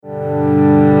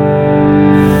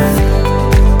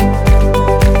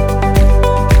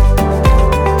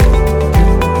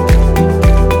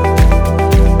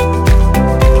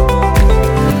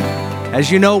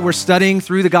As you know, we're studying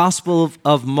through the Gospel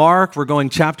of Mark. We're going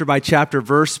chapter by chapter,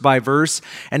 verse by verse.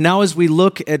 And now as we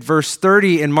look at verse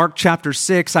 30 in Mark chapter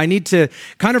 6, I need to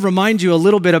kind of remind you a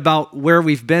little bit about where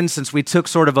we've been since we took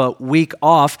sort of a week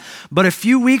off. But a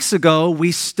few weeks ago,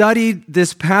 we studied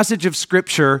this passage of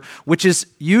Scripture, which is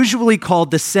usually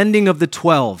called the Sending of the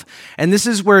 12. And this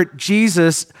is where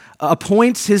Jesus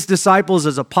appoints his disciples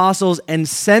as apostles and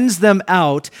sends them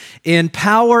out in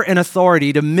power and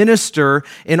authority to minister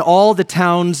in all the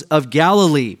towns of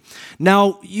Galilee.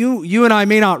 Now, you and I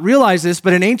may not realize this,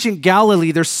 but in ancient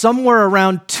Galilee, there's somewhere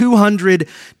around 200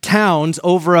 towns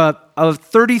over a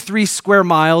 33 square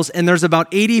miles, and there's about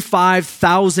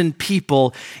 85,000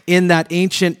 people in that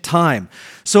ancient time.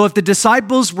 So if the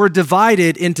disciples were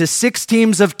divided into 6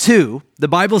 teams of 2, the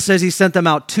Bible says he sent them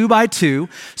out 2 by 2,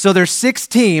 so there's 6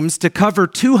 teams to cover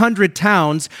 200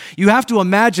 towns. You have to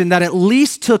imagine that at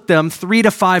least took them 3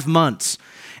 to 5 months.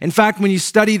 In fact, when you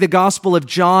study the Gospel of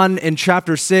John in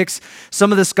chapter 6,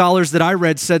 some of the scholars that I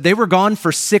read said they were gone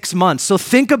for 6 months. So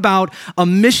think about a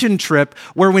mission trip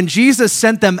where when Jesus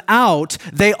sent them out,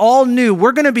 they all knew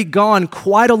we're going to be gone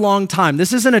quite a long time.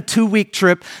 This isn't a 2-week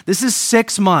trip. This is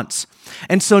 6 months.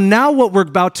 And so now what we're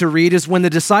about to read is when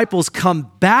the disciples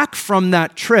come back from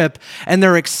that trip and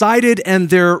they're excited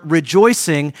and they're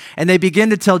rejoicing and they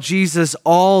begin to tell Jesus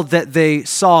all that they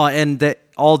saw and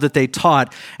all that they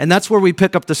taught. And that's where we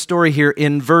pick up the story here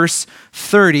in verse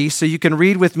 30. So you can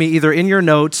read with me either in your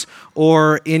notes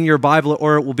or in your Bible,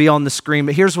 or it will be on the screen.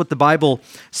 But here's what the Bible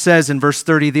says in verse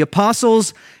 30. The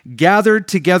apostles gathered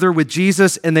together with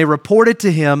Jesus and they reported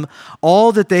to him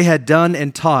all that they had done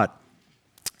and taught.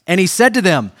 And he said to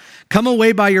them, "Come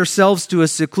away by yourselves to a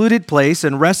secluded place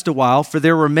and rest a while, for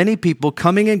there were many people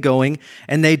coming and going,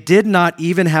 and they did not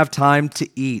even have time to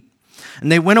eat."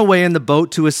 And they went away in the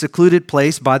boat to a secluded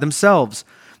place by themselves.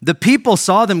 The people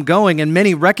saw them going, and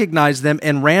many recognized them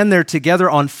and ran there together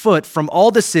on foot from all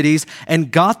the cities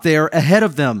and got there ahead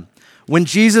of them. When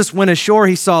Jesus went ashore,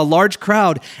 he saw a large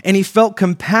crowd, and he felt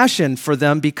compassion for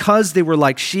them because they were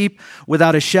like sheep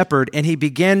without a shepherd, and he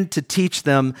began to teach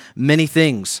them many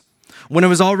things. When it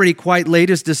was already quite late,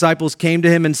 his disciples came to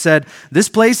him and said, "This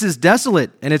place is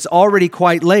desolate, and it's already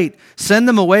quite late. Send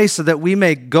them away so that we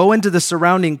may go into the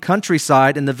surrounding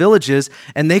countryside and the villages,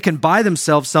 and they can buy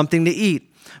themselves something to eat."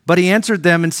 But he answered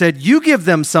them and said, "You give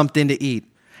them something to eat."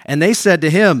 And they said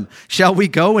to him, "Shall we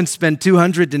go and spend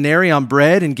 200 denarii on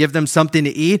bread and give them something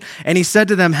to eat?" And he said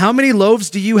to them, "How many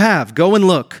loaves do you have? Go and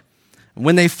look." And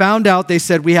when they found out, they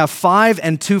said, "We have 5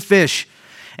 and 2 fish."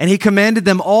 And he commanded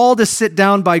them all to sit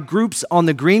down by groups on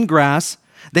the green grass.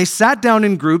 They sat down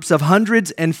in groups of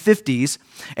hundreds and 50s,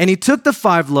 and he took the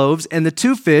 5 loaves and the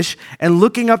 2 fish, and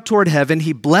looking up toward heaven,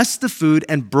 he blessed the food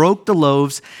and broke the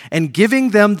loaves, and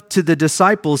giving them to the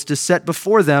disciples to set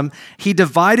before them, he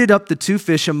divided up the 2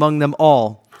 fish among them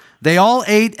all. They all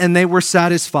ate, and they were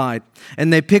satisfied.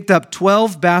 And they picked up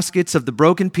 12 baskets of the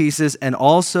broken pieces and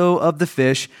also of the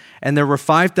fish, and there were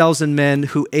 5,000 men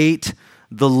who ate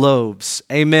the loaves.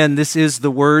 Amen. This is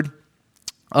the word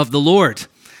of the Lord.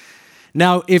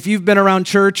 Now, if you've been around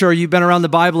church or you've been around the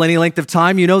Bible any length of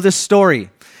time, you know this story.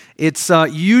 It's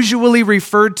usually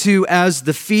referred to as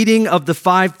the feeding of the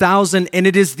 5,000, and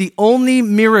it is the only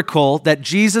miracle that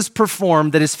Jesus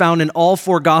performed that is found in all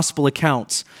 4 gospel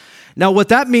accounts. Now, what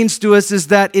that means to us is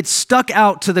that it stuck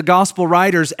out to the gospel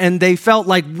writers, and they felt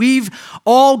like we've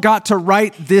all got to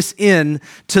write this in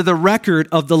to the record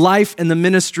of the life and the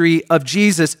ministry of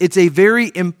Jesus. It's a very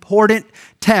important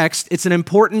text. It's an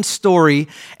important story,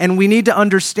 and we need to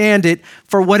understand it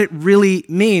for what it really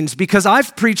means, because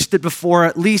I've preached it before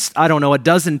at least, a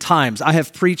dozen times. I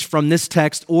have preached from this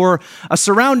text or a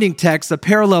surrounding text, a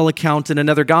parallel account in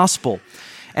another gospel.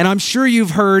 And I'm sure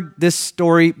you've heard this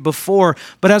story before,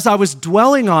 but as I was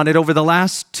dwelling on it over the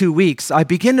last 2 weeks, I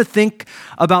began to think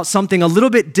about something a little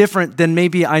bit different than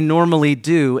maybe I normally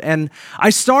do. And I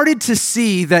started to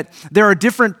see that there are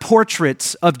different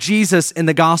portraits of Jesus in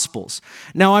the Gospels.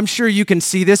 Now, I'm sure you can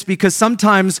see this because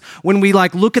sometimes when we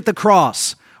look at the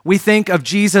cross, we think of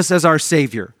Jesus as our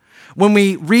Savior. When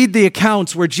we read the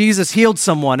accounts where Jesus healed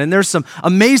someone, and there's some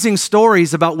amazing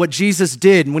stories about what Jesus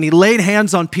did when he laid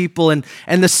hands on people and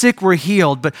the sick were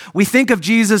healed, but we think of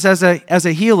Jesus as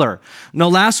a healer. Now,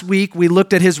 last week we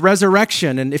looked at his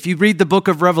resurrection, and if you read the book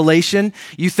of Revelation,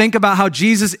 you think about how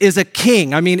Jesus is a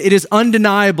king. I mean, it is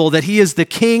undeniable that he is the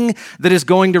king that is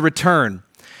going to return.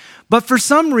 But for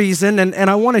some reason, and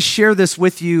I want to share this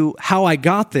with you how I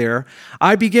got there,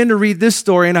 I began to read this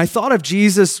story and I thought of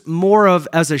Jesus more of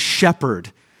as a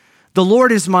shepherd. The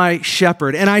Lord is my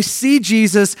shepherd. And I see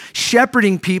Jesus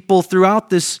shepherding people throughout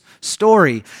this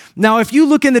story. Now, if you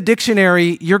look in the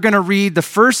dictionary, you're going to read the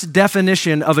first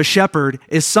definition of a shepherd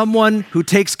is someone who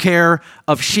takes care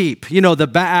of sheep. You know,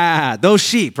 those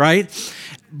sheep, right?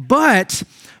 But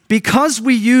because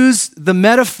we use the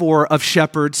metaphor of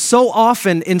shepherd so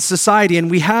often in society, and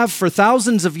we have for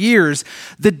thousands of years,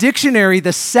 the dictionary,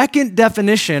 the second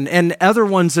definition, and other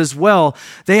ones as well,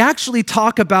 they actually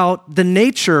talk about the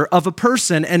nature of a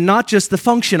person and not just the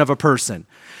function of a person.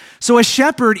 So a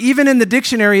shepherd, even in the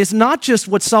dictionary, is not just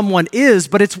what someone is,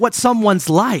 but it's what someone's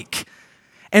like.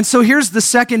 And so here's the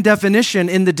second definition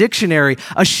in the dictionary.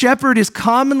 A shepherd is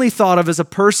commonly thought of as a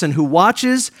person who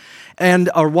watches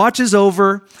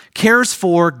over, cares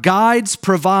for, guides,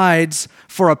 provides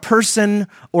for a person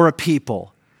or a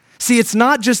people. See, it's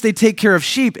not just they take care of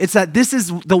sheep, it's that this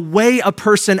is the way a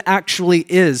person actually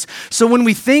is. So when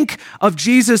we think of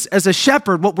Jesus as a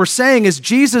shepherd, what we're saying is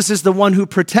Jesus is the one who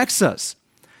protects us.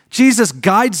 Jesus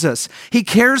guides us. He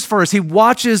cares for us. He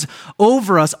watches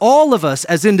over us, all of us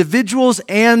as individuals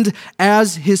and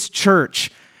as his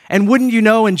church. And wouldn't you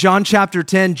know, in John chapter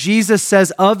 10, Jesus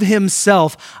says of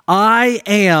himself, I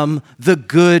am the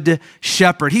good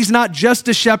shepherd. He's not just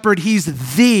a shepherd,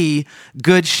 he's the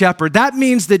good shepherd. That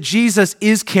means that Jesus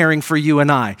is caring for you and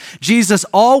I. Jesus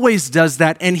always does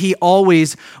that, and he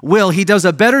always will. He does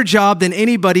a better job than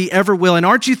anybody ever will. And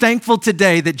aren't you thankful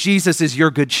today that Jesus is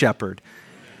your good shepherd?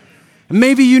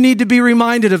 Maybe you need to be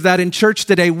reminded of that in church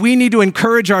today. We need to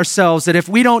encourage ourselves that if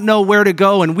we don't know where to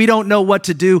go and we don't know what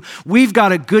to do, we've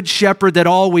got a good shepherd that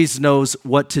always knows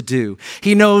what to do.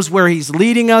 He knows where he's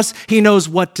leading us. He knows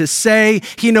what to say.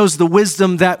 He knows the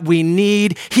wisdom that we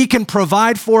need. He can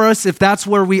provide for us if that's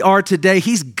where we are today.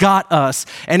 He's got us.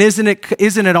 And isn't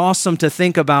it awesome to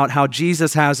think about how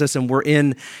Jesus has us and we're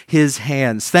in his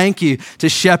hands? Thank you to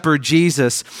Shepherd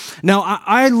Jesus. Now,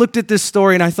 I looked at this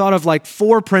story and I thought of like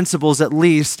 4 principles at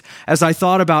least, as I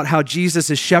thought about how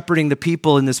Jesus is shepherding the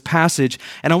people in this passage,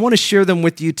 and I want to share them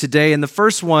with you today. And the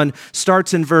first one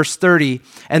starts in verse 30,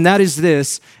 and that is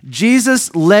this: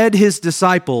 Jesus led his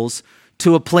disciples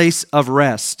to a place of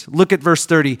rest. Look at verse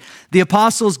 30. The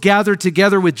apostles gathered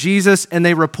together with Jesus, and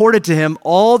they reported to him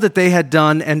all that they had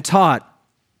done and taught.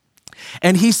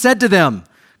 And he said to them,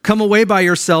 "Come away by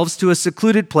yourselves to a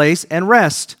secluded place and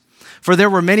rest." For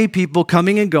there were many people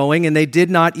coming and going, and they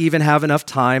did not even have enough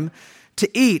time to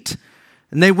eat.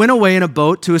 And they went away in a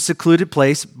boat to a secluded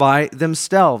place by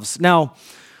themselves. Now,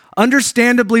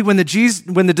 understandably, when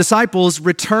the disciples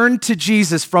returned to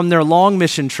Jesus from their long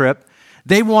mission trip,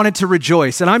 they wanted to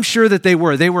rejoice. And I'm sure that they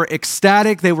were. They were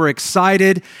ecstatic, they were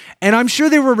excited, and I'm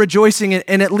sure they were rejoicing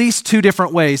in at least 2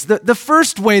 different ways. The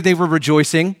first way they were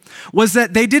rejoicing was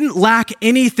that they didn't lack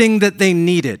anything that they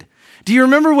needed. Do you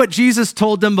remember what Jesus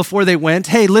told them before they went?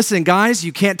 Hey, listen, guys,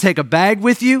 you can't take a bag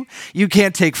with you. You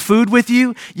can't take food with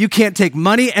you. You can't take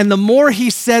money. And the more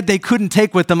he said they couldn't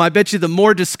take with them, I bet you the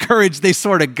more discouraged they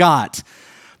sort of got.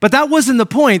 But that wasn't the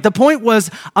point. The point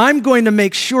was, I'm going to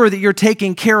make sure that you're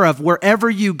taken care of wherever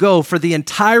you go for the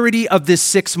entirety of this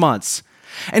 6 months.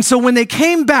 And so when they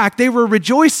came back, they were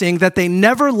rejoicing that they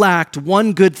never lacked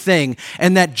one good thing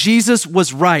and that Jesus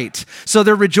was right. So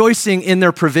they're rejoicing in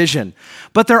their provision.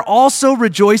 But they're also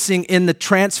rejoicing in the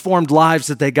transformed lives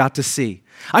that they got to see.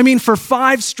 I mean, for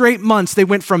 5 straight months, they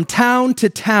went from town to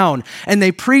town and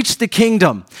they preached the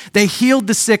kingdom. They healed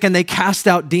the sick and they cast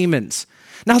out demons.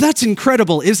 Now that's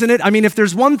incredible, isn't it? I mean, if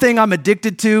there's one thing I'm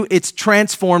addicted to, it's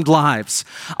transformed lives.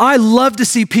 I love to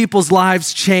see people's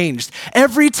lives changed.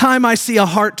 Every time I see a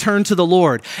heart turn to the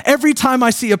Lord, every time I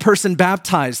see a person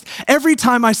baptized, every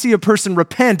time I see a person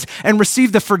repent and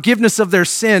receive the forgiveness of their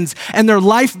sins and their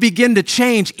life begin to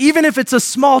change, even if it's a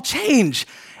small change,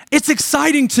 it's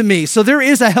exciting to me. So there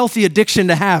is a healthy addiction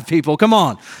to have, people. Come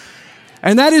on.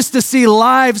 And that is to see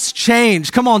lives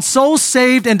change. Come on, souls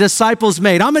saved and disciples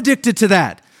made. I'm addicted to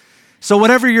that. So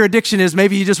whatever your addiction is,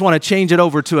 maybe you just want to change it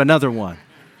over to another one.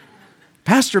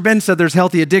 Pastor Ben said there's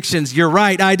healthy addictions. You're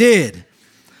right, I did.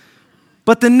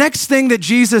 But the next thing that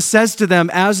Jesus says to them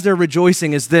as they're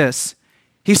rejoicing is this.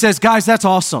 He says, guys, that's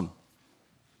awesome.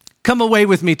 Come away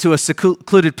with me to a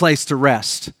secluded place to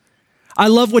rest. I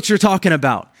love what you're talking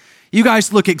about. You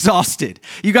guys look exhausted.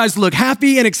 You guys look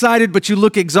happy and excited, but you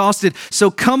look exhausted.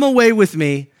 So come away with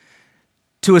me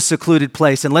to a secluded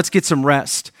place and let's get some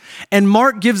rest. And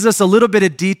Mark gives us a little bit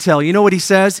of detail. You know what he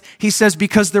says? He says,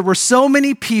 because there were so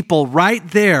many people right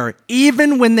there,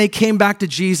 even when they came back to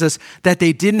Jesus, that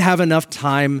they didn't have enough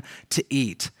time to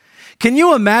eat. Can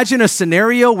you imagine a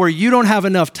scenario where you don't have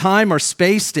enough time or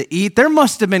space to eat? There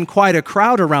must have been quite a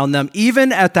crowd around them,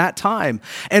 even at that time.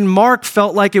 And Mark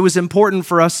felt like it was important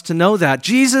for us to know that.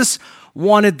 Jesus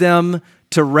wanted them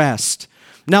to rest.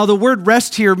 Now, the word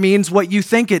rest here means what you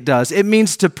think it does. It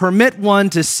means to permit one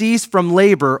to cease from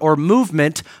labor or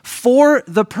movement for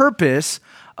the purpose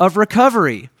of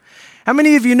recovery. How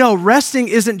many of you know resting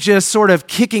isn't just sort of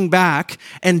kicking back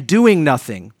and doing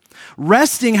nothing?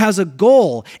 Resting has a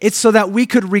goal. It's so that we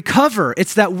could recover.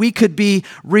 It's that we could be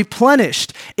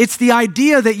replenished. It's the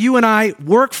idea that you and I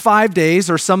work 5 days,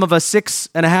 or some of us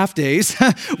 6.5 days.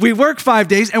 We work 5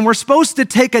 days and we're supposed to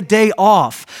take a day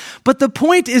off. But the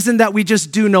point isn't that we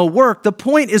just do no work. The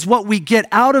point is what we get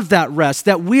out of that rest,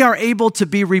 that we are able to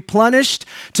be replenished,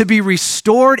 to be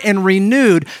restored and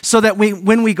renewed, so that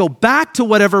when we go back to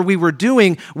whatever we were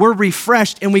doing, we're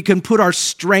refreshed and we can put our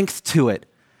strength to it.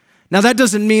 Now, that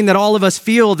doesn't mean that all of us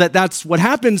feel that that's what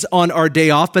happens on our day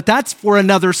off, but that's for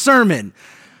another sermon.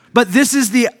 But this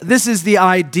is the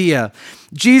idea.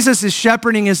 Jesus is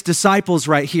shepherding his disciples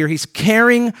right here. He's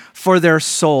caring for their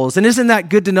souls. And isn't that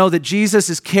good to know that Jesus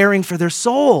is caring for their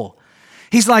soul?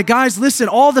 He's like, guys, listen,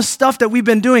 all the stuff that we've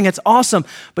been doing, it's awesome.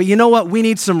 But you know what? We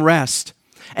need some rest.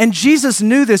 And Jesus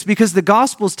knew this because the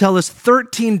Gospels tell us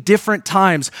 13 different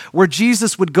times where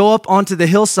Jesus would go up onto the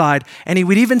hillside and he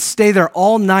would even stay there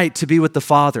all night to be with the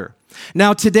Father.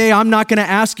 Now, today, I'm not going to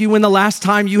ask you when the last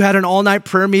time you had an all-night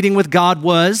prayer meeting with God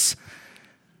was,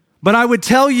 but I would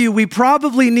tell you we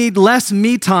probably need less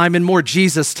me time and more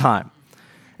Jesus time.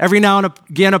 Every now and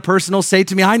again, a person will say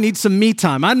to me, I need some me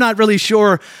time. I'm not really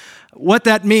sure what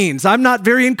that means. I'm not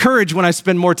very encouraged when I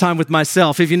spend more time with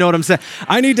myself, if you know what I'm saying.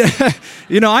 I need to,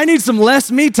 I need some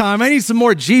less me time. I need some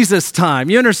more Jesus time.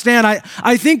 You understand?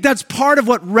 I think that's part of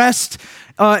what rest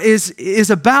is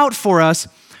about for us.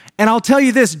 And I'll tell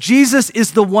you this, Jesus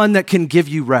is the one that can give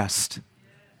you rest.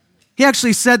 He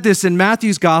actually said this in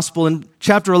Matthew's gospel in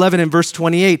chapter 11 and verse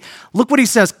 28. Look what he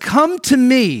says, "Come to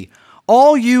me,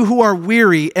 all you who are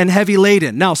weary and heavy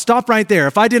laden." Now, stop right there.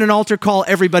 If I did an altar call,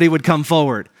 everybody would come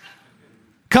forward.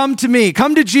 Come to me,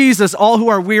 come to Jesus, all who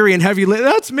are weary and heavy laden.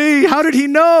 That's me. How did he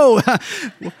know?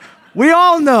 We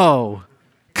all know.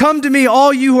 Come to me,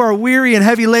 all you who are weary and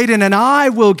heavy laden, and I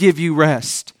will give you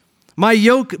rest.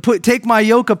 Take my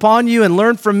yoke upon you and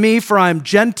learn from me, for I am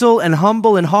gentle and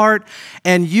humble in heart,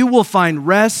 and you will find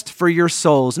rest for your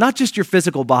souls, not just your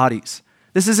physical bodies.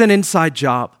 This is an inside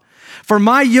job. For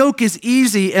my yoke is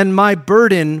easy and my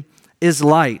burden is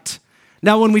light.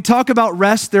 Now, when we talk about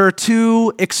rest, there are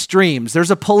two extremes.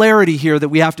 There's a polarity here that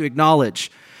we have to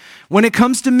acknowledge. When it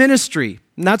comes to ministry,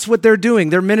 and that's what they're doing,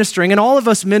 they're ministering, and all of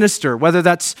us minister, whether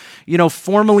that's,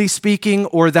 formally speaking,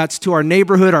 or that's to our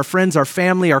neighborhood, our friends, our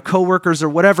family, our coworkers, or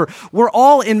whatever. We're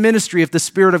all in ministry if the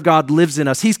Spirit of God lives in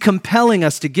us. He's compelling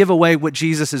us to give away what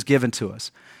Jesus has given to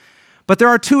us. But there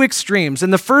are two extremes,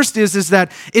 and the first is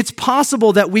that it's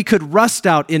possible that we could rust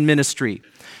out in ministry.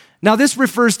 Now, this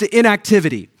refers to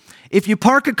inactivity. If you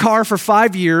park a car for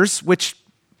 5 years, which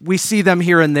we see them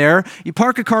here and there, you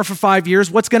park a car for 5 years,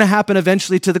 what's going to happen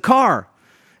eventually to the car?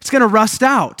 It's going to rust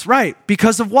out, right?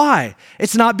 Because of why?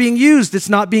 It's not being used, it's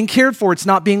not being cared for, it's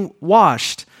not being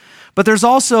washed. But there's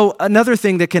also another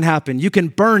thing that can happen. You can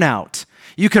burn out.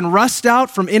 You can rust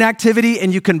out from inactivity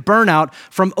and you can burn out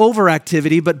from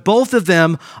overactivity, but both of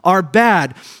them are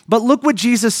bad. But look what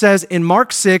Jesus says in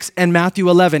Mark 6 and Matthew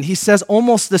 11. He says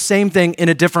almost the same thing in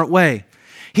a different way.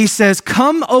 He says,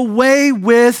 "Come away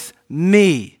with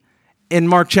me," in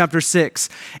Mark chapter 6.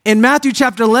 In Matthew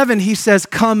chapter 11, he says,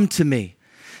 "Come to me."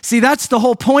 See, that's the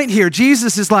whole point here.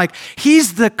 Jesus is like,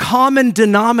 he's the common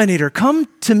denominator. Come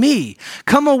to me.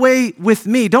 Come away with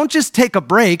me. Don't just take a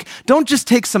break. Don't just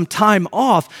take some time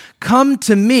off. Come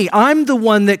to me. I'm the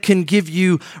one that can give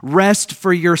you rest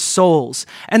for your souls.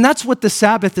 And that's what the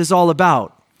Sabbath is all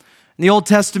about. In the Old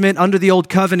Testament, under the Old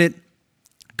Covenant,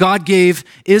 God gave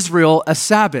Israel a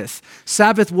Sabbath.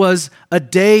 Sabbath was a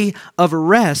day of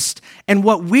rest. And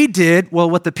what we did,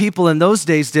 what the people in those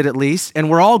days did at least, and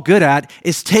we're all good at,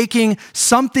 is taking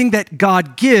something that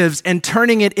God gives and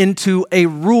turning it into a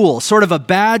rule, sort of a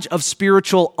badge of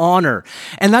spiritual honor.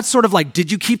 And that's sort of like,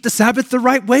 did you keep the Sabbath the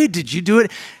right way? Did you do it?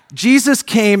 Jesus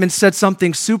came and said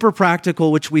something super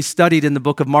practical, which we studied in the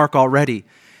book of Mark already.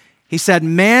 He said,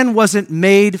 man wasn't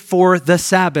made for the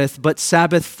Sabbath, but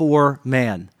Sabbath for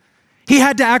man. He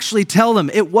had to actually tell them,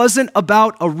 it wasn't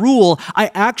about a rule.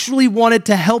 I actually wanted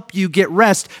to help you get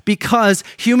rest because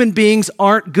human beings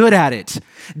aren't good at it.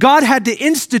 God had to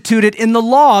institute it in the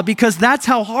law because that's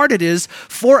how hard it is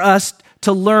for us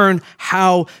to learn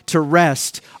how to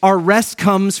rest. Our rest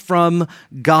comes from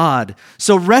God.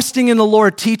 So resting in the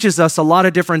Lord teaches us a lot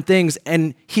of different things,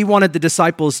 and he wanted the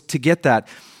disciples to get that.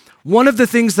 One of the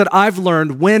things that I've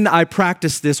learned when I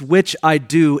practice this, which I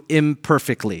do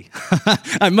imperfectly,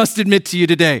 I must admit to you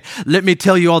today, let me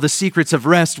tell you all the secrets of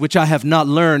rest, which I have not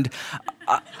learned.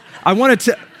 I want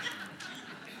to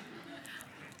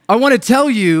tell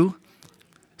you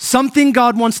something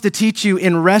God wants to teach you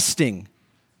in resting.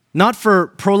 Not for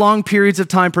prolonged periods of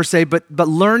time per se, but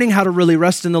learning how to really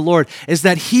rest in the Lord is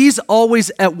that He's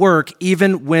always at work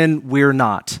even when we're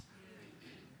not.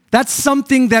 That's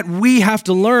something that we have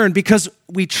to learn because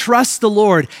we trust the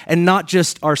Lord and not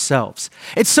just ourselves.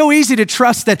 It's so easy to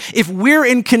trust that if we're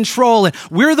in control and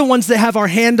we're the ones that have our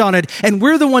hand on it and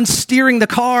we're the ones steering the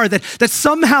car, that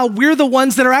somehow we're the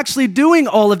ones that are actually doing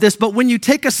all of this. But when you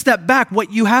take a step back,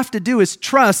 what you have to do is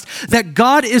trust that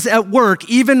God is at work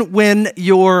even when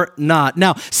you're not.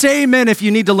 Now, say amen if you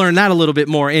need to learn that a little bit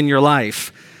more in your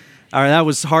life. All right, that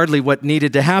was hardly what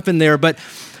needed to happen there, but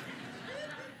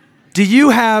do you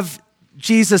have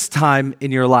Jesus time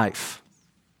in your life?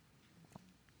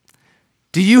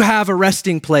 Do you have a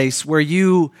resting place where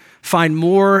you find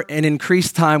more and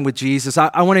increased time with Jesus?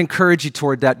 I want to encourage you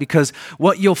toward that because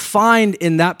what you'll find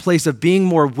in that place of being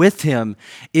more with Him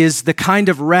is the kind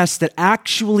of rest that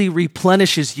actually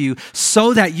replenishes you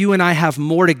so that you and I have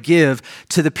more to give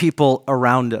to the people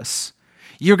around us.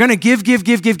 You're going to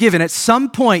give, and at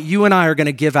some point you and I are going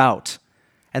to give out,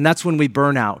 and that's when we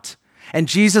burn out. And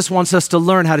Jesus wants us to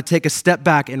learn how to take a step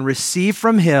back and receive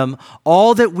from Him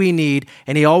all that we need,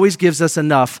 and He always gives us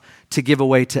enough to give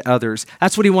away to others.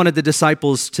 That's what He wanted the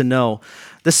disciples to know.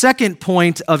 The second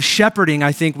point of shepherding,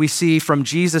 I think we see from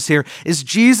Jesus here, is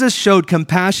Jesus showed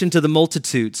compassion to the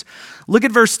multitudes. Look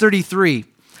at verse 33.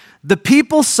 The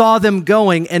people saw them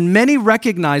going, and many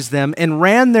recognized them and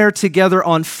ran there together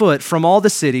on foot from all the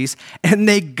cities, and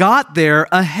they got there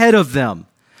ahead of them.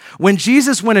 When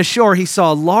Jesus went ashore, He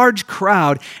saw a large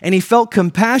crowd, and He felt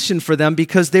compassion for them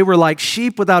because they were like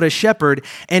sheep without a shepherd,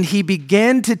 and He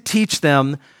began to teach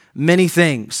them many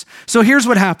things. So here's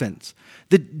what happens.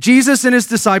 Jesus and His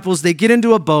disciples, they get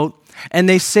into a boat, and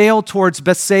they sail towards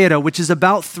Bethsaida, which is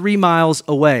about 3 miles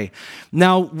away.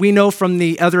 Now, we know from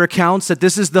the other accounts that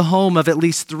this is the home of at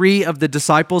least 3 of the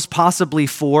disciples, possibly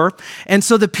 4. And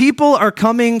so the people are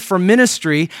coming for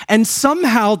ministry, and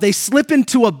somehow they slip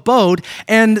into a boat,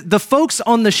 and the folks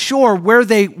on the shore where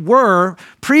they were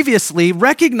previously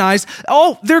recognize,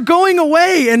 oh, they're going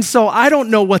away. And so I don't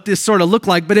know what this sort of looked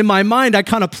like, but in my mind, I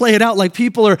kind of play it out like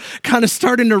people are kind of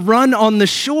starting to run on the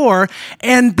shore,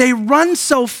 and they run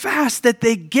so fast that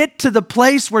they get to the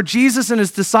place where Jesus and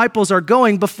His disciples are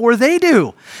going before they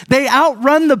do. They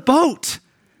outrun the boat.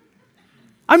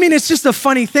 I mean, it's just a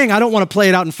funny thing. I don't want to play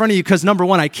it out in front of you because number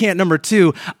one, I can't. Number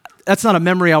two, that's not a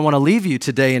memory I want to leave you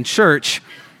today in church.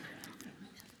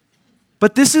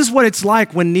 But this is what it's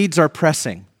like when needs are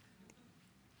pressing.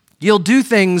 You'll do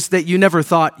things that you never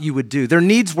thought you would do. Their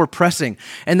needs were pressing,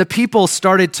 and the people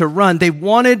started to run. They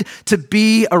wanted to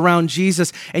be around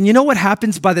Jesus. And you know what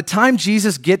happens? By the time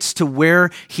Jesus gets to where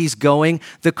He's going,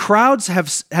 the crowds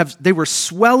they were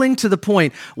swelling to the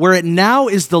point where it now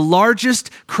is the largest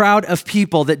crowd of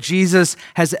people that Jesus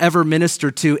has ever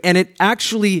ministered to. And it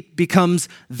actually becomes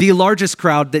the largest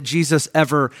crowd that Jesus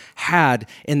ever had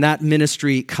in that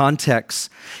ministry context.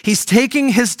 He's taking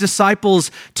His disciples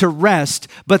to rest,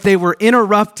 but they were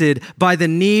interrupted by the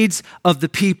needs of the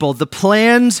people. The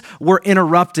plans were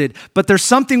interrupted, but there's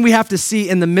something we have to see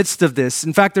in the midst of this.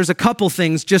 In fact, there's a couple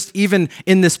things just even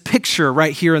in this picture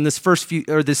right here in this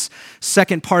this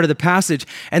second part of the passage,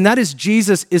 and that is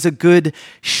Jesus is a good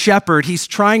shepherd. He's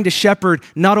trying to shepherd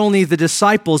not only the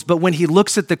disciples, but when He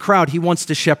looks at the crowd, He wants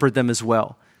to shepherd them as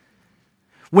well.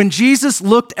 When Jesus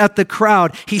looked at the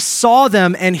crowd, He saw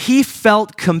them and He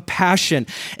felt compassion.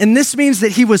 And this means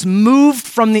that He was moved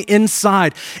from the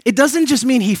inside. It doesn't just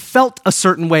mean He felt a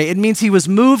certain way. It means He was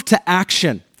moved to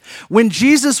action. When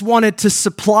Jesus wanted to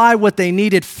supply what they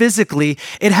needed physically,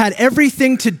 it had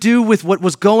everything to do with what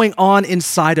was going on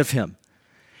inside of Him.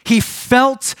 He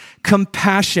felt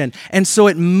compassion, and so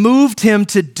it moved Him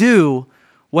to do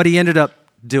what He ended up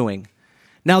doing.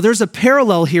 Now, there's a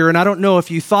parallel here, and I don't know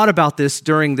if you thought about this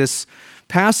during this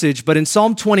passage, but in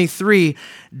Psalm 23,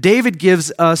 David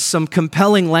gives us some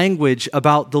compelling language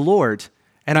about the Lord.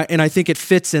 And I think it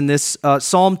fits in this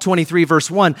Psalm 23, verse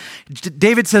 1.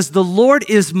 David says, "The Lord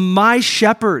is my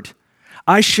shepherd.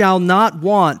 I shall not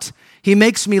want. He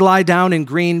makes me lie down in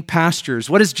green pastures."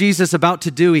 What is Jesus about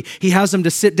to do? He has them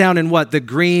to sit down in what? The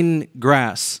green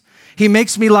grass. He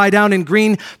makes me lie down in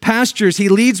green pastures. He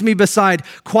leads me beside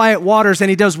quiet waters. And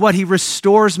He does what? He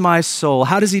restores my soul.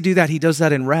 How does He do that? He does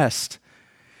that in rest.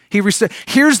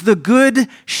 Here's the good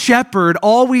shepherd,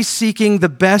 always seeking the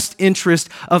best interest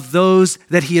of those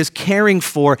that He is caring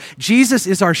for. Jesus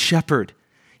is our shepherd.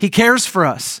 He cares for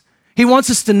us. He wants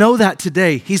us to know that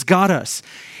today. He's got us.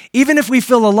 Even if we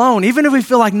feel alone, even if we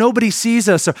feel like nobody sees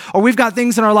us or we've got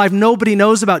things in our life nobody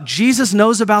knows about, Jesus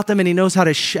knows about them and he knows how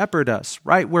to shepherd us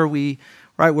right where we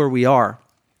are.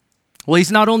 Well,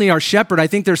 he's not only our shepherd. I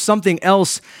think there's something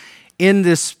else in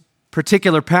this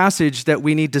particular passage that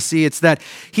we need to see. It's that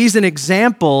he's an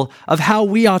example of how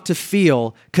we ought to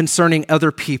feel concerning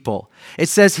other people. It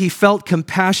says he felt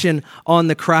compassion on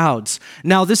the crowds.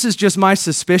 Now, this is just my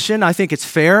suspicion. I think it's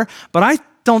fair, but I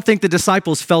don't think the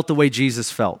disciples felt the way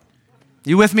Jesus felt.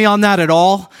 You with me on that at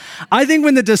all? I think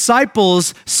when the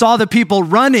disciples saw the people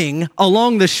running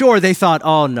along the shore, they thought,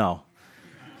 oh no,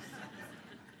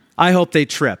 I hope they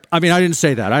trip. I mean, I didn't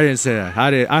say that.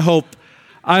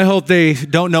 I hope they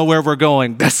don't know where we're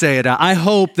going. Let's say it out. I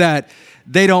hope that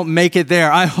they don't make it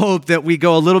there. I hope that we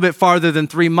go a little bit farther than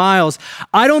 3 miles.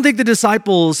 I don't think the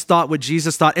disciples thought what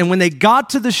Jesus thought. And when they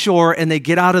got to the shore and they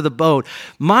get out of the boat,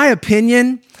 my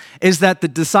opinion is that the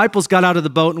disciples got out of the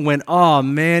boat and went, oh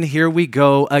man, here we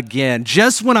go again.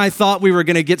 Just when I thought we were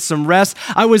going to get some rest,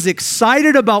 I was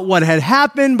excited about what had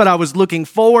happened, but I was looking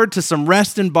forward to some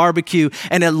rest and barbecue,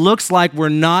 and it looks like we're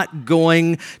not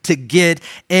going to get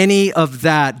any of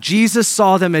that. Jesus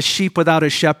saw them as sheep without a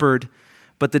shepherd,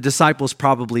 but the disciples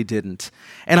probably didn't.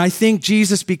 And I think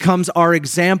Jesus becomes our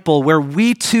example where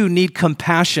we too need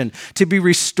compassion to be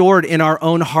restored in our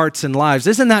own hearts and lives.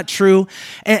 Isn't that true?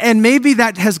 And maybe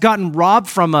that has gotten robbed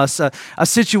from us, a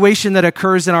situation that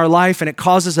occurs in our life and it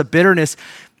causes a bitterness.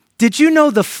 Did you know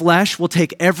the flesh will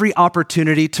take every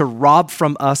opportunity to rob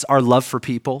from us our love for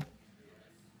people?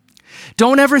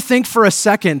 Don't ever think for a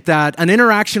second that an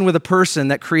interaction with a person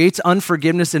that creates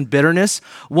unforgiveness and bitterness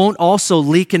won't also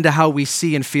leak into how we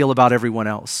see and feel about everyone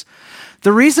else.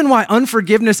 The reason why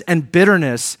unforgiveness and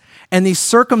bitterness and these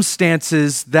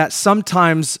circumstances that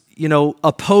sometimes,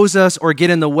 oppose us or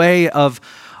get in the way of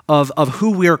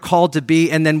who we are called to be,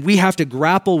 and then we have to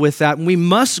grapple with that, and we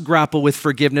must grapple with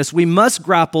forgiveness, we must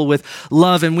grapple with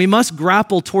love, and we must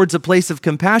grapple towards a place of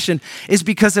compassion, is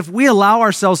because if we allow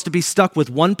ourselves to be stuck with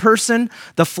one person,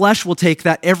 the flesh will take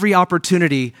that every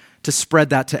opportunity to spread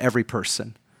that to every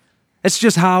person. It's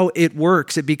just how it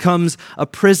works. It becomes a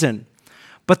prison.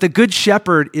 But the good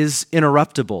shepherd is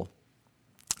interruptible.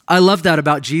 I love that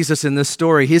about Jesus in this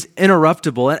story. He's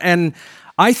interruptible, and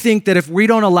I think that if we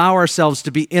don't allow ourselves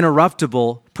to be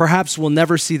interruptible, perhaps we'll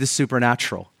never see the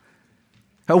supernatural.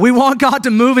 We want God to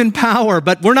move in power,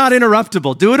 but we're not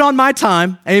interruptible. Do it on my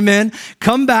time, amen.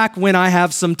 Come back when I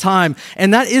have some time.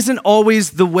 And that isn't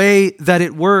always the way that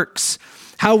it works.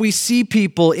 How we see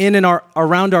people in and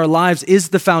around our lives is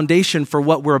the foundation for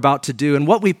what we're about to do and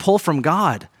what we pull from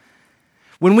God.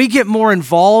 When we get more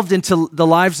involved into the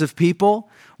lives of people,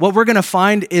 what we're going to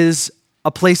find is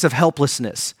a place of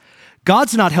helplessness.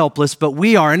 God's not helpless, but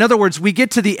we are. In other words, we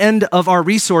get to the end of our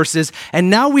resources,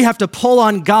 and now we have to pull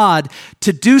on God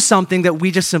to do something that we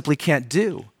just simply can't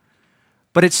do.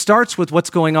 But it starts with what's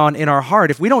going on in our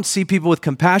heart. If we don't see people with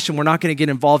compassion, we're not going to get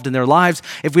involved in their lives.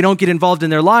 If we don't get involved in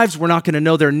their lives, we're not going to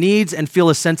know their needs and feel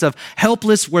a sense of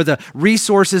helpless where the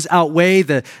resources outweigh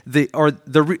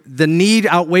the need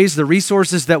outweighs the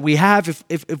resources that we have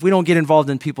if we don't get involved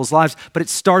in people's lives. But it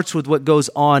starts with what goes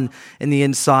on in the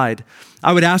inside.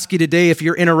 I would ask you today if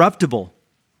you're interruptible.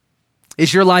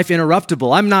 Is your life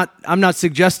interruptible? I'm not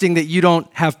suggesting that you don't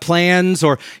have plans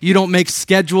or you don't make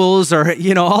schedules or,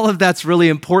 all of that's really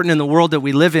important in the world that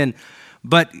we live in.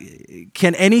 But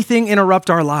can anything interrupt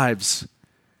our lives?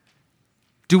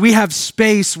 Do we have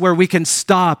space where we can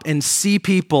stop and see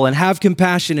people and have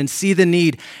compassion and see the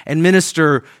need and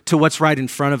minister to what's right in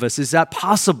front of us? Is that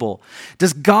possible?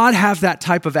 Does God have that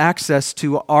type of access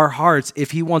to our hearts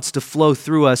if he wants to flow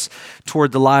through us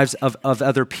toward the lives of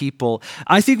other people?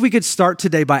 I think we could start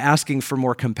today by asking for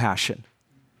more compassion.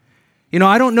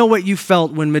 I don't know what you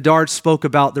felt when Medard spoke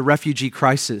about the refugee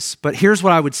crisis, but here's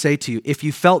what I would say to you. If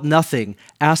you felt nothing,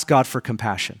 ask God for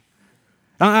compassion.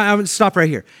 I would stop right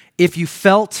here. If you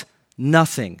felt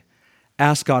nothing,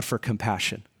 ask God for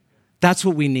compassion. That's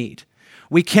what we need.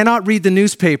 We cannot read the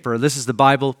newspaper. This is the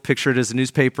Bible. Picture it as a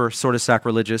newspaper, sort of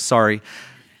sacrilegious, sorry.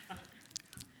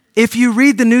 If you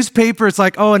read the newspaper, it's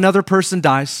like, oh, another person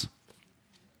dies.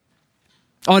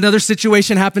 Oh, another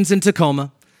situation happens in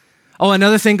Tacoma. Oh,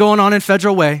 another thing going on in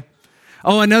Federal Way.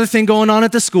 Oh, another thing going on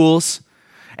at the schools.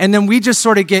 And then we just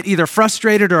sort of get either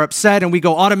frustrated or upset and we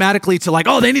go automatically to like,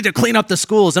 oh, they need to clean up the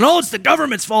schools and oh, it's the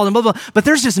government's fault and blah, blah. But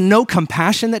there's just no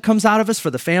compassion that comes out of us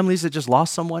for the families that just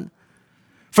lost someone,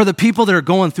 for the people that are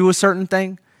going through a certain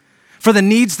thing, for the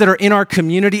needs that are in our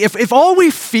community. If all we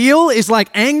feel is like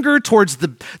anger towards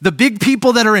the big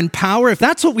people that are in power, if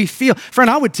that's what we feel,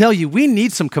 friend, I would tell you, we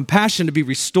need some compassion to be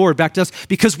restored back to us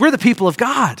because we're the people of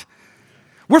God.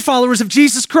 We're followers of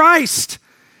Jesus Christ.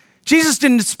 Jesus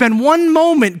didn't spend one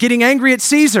moment getting angry at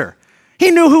Caesar. He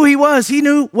knew who he was. He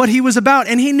knew what he was about,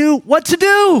 and he knew what to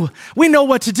do. We know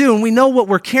what to do, and we know what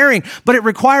we're carrying, but it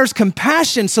requires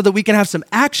compassion so that we can have some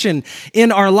action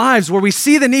in our lives where we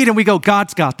see the need and we go,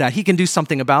 God's got that. He can do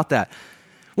something about that.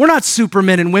 We're not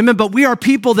supermen and women, but we are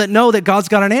people that know that God's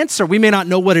got an answer. We may not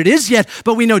know what it is yet,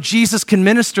 but we know Jesus can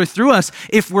minister through us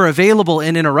if we're available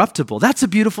and interruptible. That's a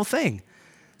beautiful thing.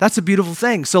 That's a beautiful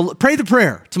thing. So pray the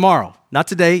prayer tomorrow. Not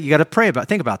today. You got to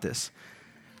think about this.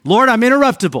 Lord, I'm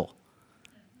interruptible.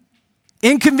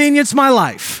 Inconvenience my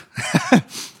life.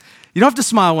 You don't have to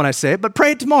smile when I say it, but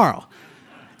pray it tomorrow.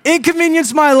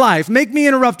 Inconvenience my life. Make me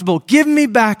interruptible. Give me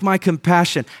back my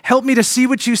compassion. Help me to see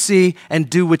what you see and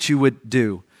do what you would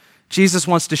do. Jesus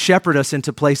wants to shepherd us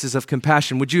into places of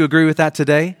compassion. Would you agree with that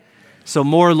today? So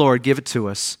more, Lord, give it to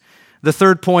us. The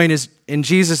third point is in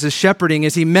Jesus' shepherding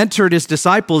is he mentored his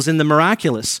disciples in the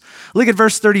miraculous. Look at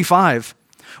verse 35.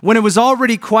 When it was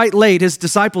already quite late, his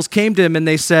disciples came to him and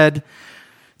they said,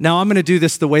 now I'm going to do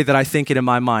this the way that I think it in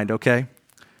my mind, okay?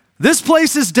 This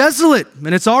place is desolate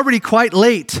and it's already quite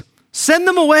late. Send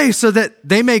them away so that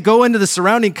they may go into the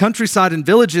surrounding countryside and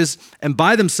villages and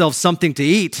buy themselves something to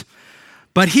eat.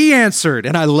 But he answered,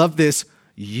 and I love this,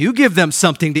 you give them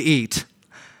something to eat.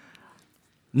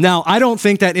 Now, I don't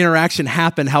think that interaction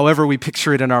happened however we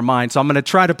picture it in our mind, so I'm going to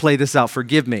try to play this out.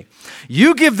 Forgive me.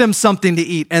 You give them something to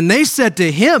eat. And they said to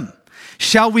him,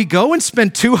 shall we go and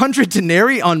spend 200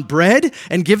 denarii on bread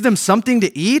and give them something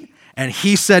to eat? And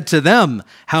he said to them,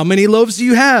 how many loaves do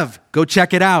you have? Go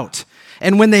check it out.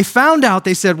 And when they found out,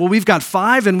 they said, well, we've got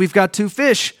 5 and we've got 2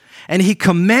 fish. And he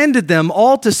commanded them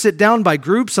all to sit down by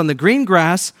groups on the green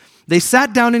grass. They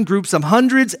sat down in groups of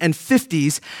hundreds and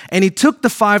 50s, and he took the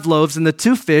 5 loaves and the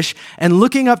 2 fish, and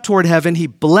looking up toward heaven, he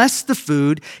blessed the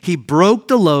food, he broke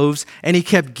the loaves, and he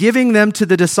kept giving them to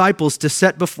the disciples to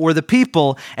set before the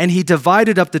people, and he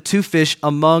divided up the 2 fish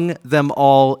among them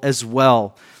all as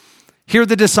well. Here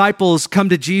the disciples come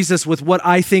to Jesus with what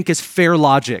I think is fair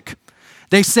logic.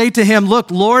 They say to him,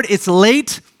 look, Lord, it's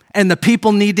late, and the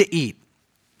people need to eat.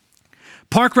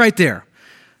 Park right there.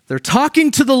 They're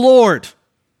talking to the Lord.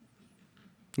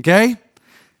 Okay?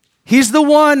 He's the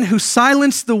one who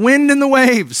silenced the wind and the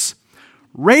waves,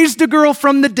 raised a girl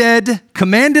from the dead,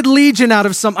 commanded legion out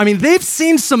of they've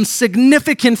seen some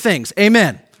significant things.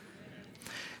 Amen.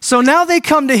 So now they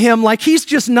come to him like he's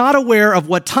just not aware of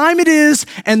what time it is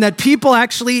and that people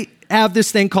actually have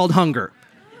this thing called hunger.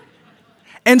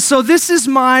 And so this is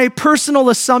my personal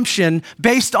assumption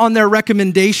based on their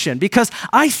recommendation, because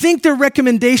I think their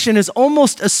recommendation is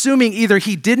almost assuming either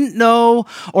he didn't know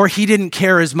or he didn't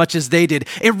care as much as they did.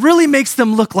 It really makes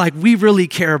them look like we really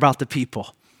care about the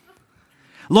people.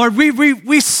 Lord,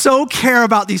 we so care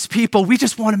about these people. We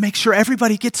just want to make sure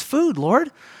everybody gets food,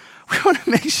 Lord. We want to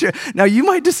make sure. Now, you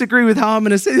might disagree with how I'm going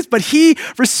to say this, but he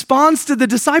responds to the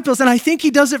disciples, and I think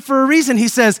he does it for a reason. He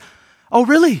says, oh,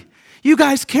 really? You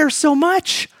guys care so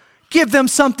much. Give them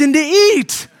something to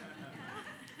eat.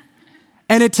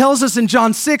 And it tells us in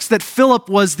John 6 that Philip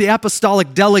was the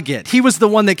apostolic delegate. He was the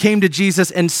one that came to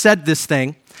Jesus and said this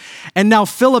thing. And now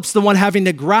Philip's the one having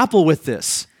to grapple with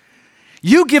this.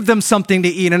 You give them something to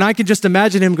eat. And I can just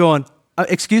imagine him going,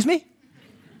 excuse me?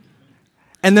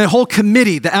 And the whole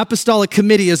committee, the apostolic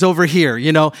committee is over here,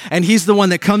 and he's the one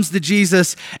that comes to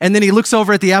Jesus. And then he looks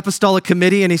over at the apostolic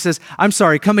committee and he says, I'm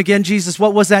sorry, come again, Jesus,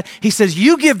 what was that? He says,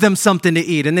 you give them something to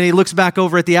eat. And then he looks back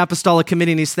over at the apostolic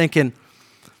committee and he's thinking,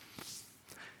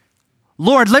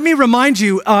 Lord, let me remind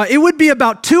you, it would be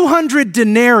about 200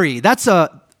 denarii. That's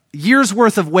a year's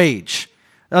worth of wage.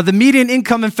 The median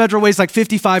income in federal wage is like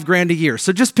 55 grand a year.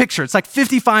 So just picture, it's like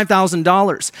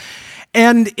 $55,000.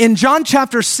 And in John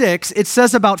chapter 6, it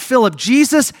says about Philip,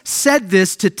 Jesus said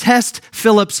this to test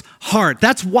Philip's heart.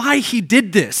 That's why he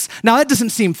did this. Now, that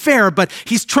doesn't seem fair, but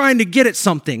he's trying to get at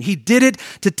something. He did it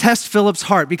to test Philip's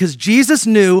heart because Jesus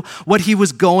knew what he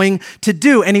was going to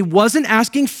do. And he wasn't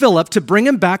asking Philip to bring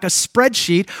him back a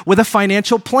spreadsheet with a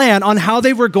financial plan on how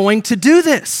they were going to do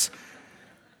this.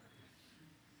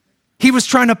 He was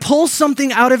trying to pull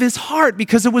something out of his heart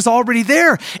because it was already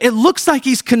there. It looks like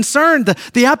he's concerned.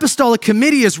 The apostolic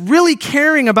committee is really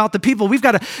caring about the people. We've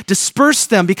got to disperse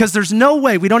them because there's no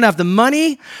way. We don't have the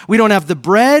money, we don't have the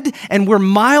bread, and we're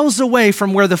miles away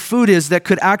from where the food is that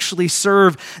could actually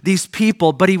serve these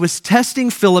people. But he was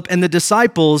testing Philip and the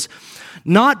disciples,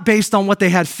 not based on what they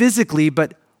had physically,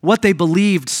 but what they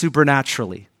believed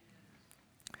supernaturally.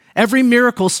 Every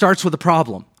miracle starts with a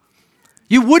problem.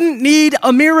 You wouldn't need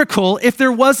a miracle if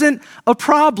there wasn't a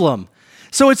problem.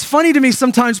 So it's funny to me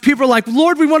sometimes people are like,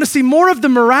 Lord, we want to see more of the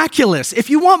miraculous. If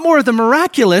you want more of the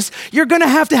miraculous, you're going to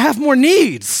have more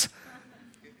needs.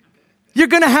 You're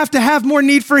going to have more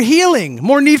need for healing,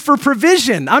 more need for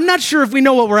provision. I'm not sure if we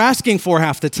know what we're asking for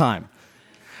half the time.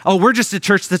 Oh, we're just a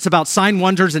church that's about sign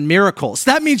wonders and miracles.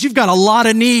 That means you've got a lot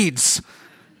of needs.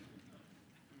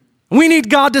 We need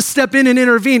God to step in and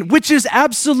intervene, which is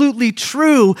absolutely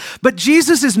true. But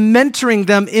Jesus is mentoring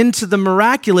them into the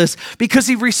miraculous because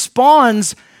he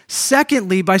responds,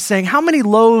 secondly, by saying, how many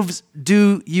loaves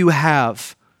do you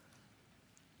have?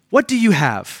 What do you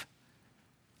have?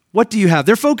 What do you have?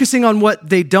 They're focusing on what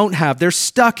they don't have. They're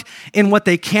stuck in what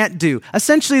they can't do.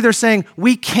 Essentially, they're saying,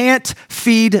 we can't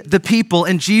feed the people.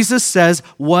 And Jesus says,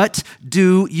 what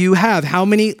do you have? How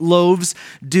many loaves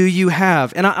do you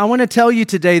have? And I want to tell you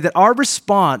today that our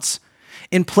response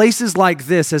in places like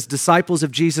this as disciples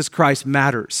of Jesus Christ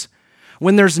matters.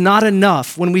 When there's not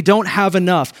enough, when we don't have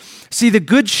enough. See, the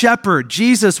Good Shepherd,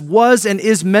 Jesus, was and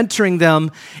is mentoring them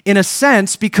in a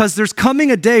sense because there's coming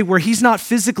a day where he's not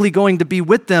physically going to be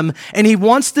with them, and he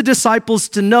wants the disciples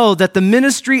to know that the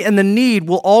ministry and the need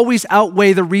will always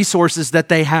outweigh the resources that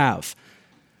they have.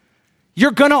 You're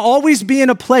going to always be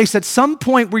in a place at some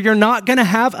point where you're not going to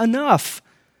have enough,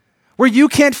 where you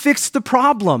can't fix the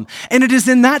problem. And it is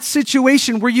in that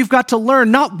situation where you've got to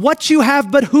learn not what you have,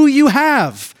 but who you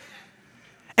have.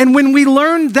 And when we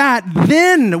learn that,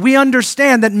 then we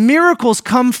understand that miracles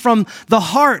come from the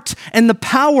heart and the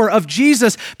power of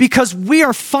Jesus because we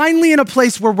are finally in a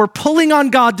place where we're pulling on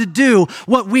God to do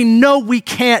what we know we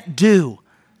can't do.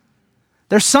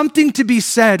 There's something to be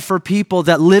said for people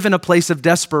that live in a place of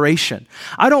desperation.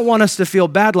 I don't want us to feel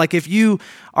bad, like if you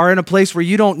are in a place where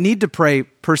you don't need to pray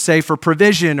per se for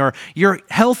provision or you're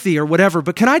healthy or whatever,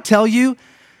 but can I tell you,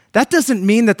 that doesn't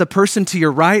mean that the person to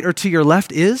your right or to your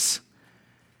left is.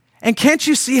 And can't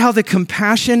you see how the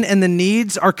compassion and the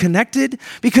needs are connected?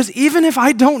 Because even if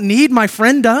I don't need, my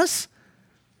friend does.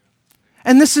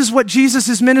 And this is what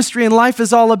Jesus' ministry and life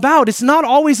is all about. It's not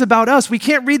always about us. We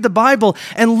can't read the Bible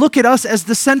and look at us as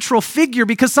the central figure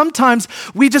because sometimes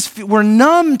we're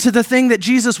numb to the thing that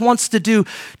Jesus wants to do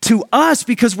to us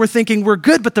because we're thinking we're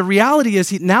good. But the reality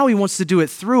is now he wants to do it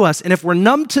through us. And if we're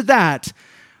numb to that,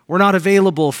 we're not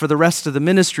available for the rest of the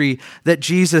ministry that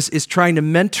Jesus is trying to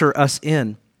mentor us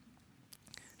in.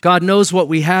 God knows what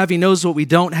we have. He knows what we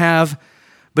don't have.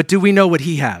 But do we know what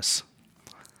he has?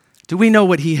 Do we know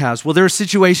what he has? Well, there are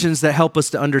situations that help us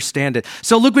to understand it.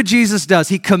 So look what Jesus does.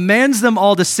 He commands them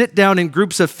all to sit down in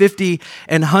groups of 50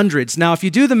 and hundreds. Now, if you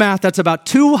do the math, that's about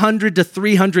 200 to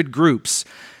 300 groups.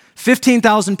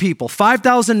 15,000 people,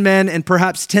 5,000 men, and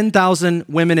perhaps 10,000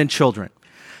 women and children.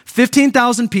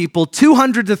 15,000 people,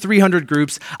 200 to 300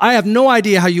 groups. I have no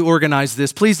idea how you organize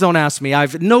this. Please don't ask me. I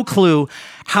have no clue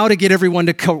how to get everyone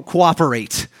to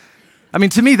cooperate. I mean,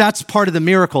 to me, that's part of the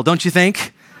miracle, don't you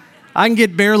think? Can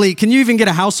you even get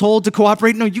a household to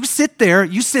cooperate? No, you sit there.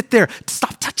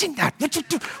 Stop touching that. What you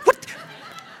do? What?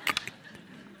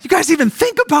 You guys even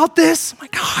think about this? Oh my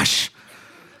gosh.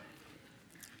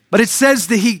 But it says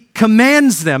that he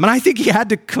commands them, and I think he had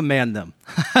to command them.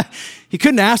 He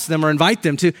couldn't ask them or invite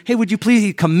them to, hey, would you please?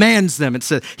 He commands them. It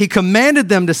says he commanded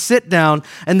them to sit down,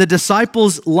 and the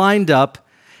disciples lined up,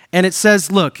 and it says,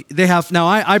 look, they have, now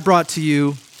I brought to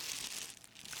you,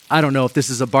 I don't know if this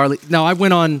is I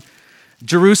went on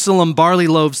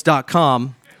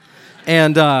JerusalemBarleyLoaves.com,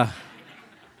 and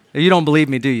you don't believe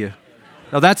me, do you?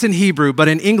 No, that's in Hebrew, but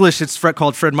in English it's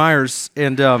called Fred Meyer's,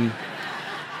 and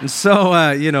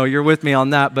so, you're with me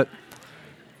on that, but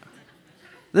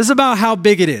this is about how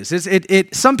big it is.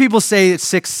 Some people say it's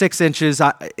six inches.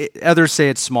 Others say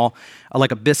it's small,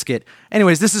 like a biscuit.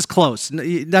 Anyways, this is close.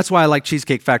 That's why I like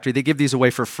Cheesecake Factory. They give these away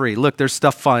for free. Look, there's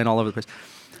stuff flying all over the place.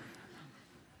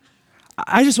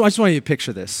 I just want you to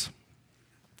picture this.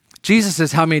 Jesus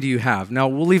says, how many do you have? Now,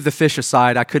 we'll leave the fish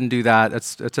aside. I couldn't do that.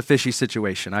 It's a fishy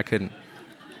situation. I couldn't.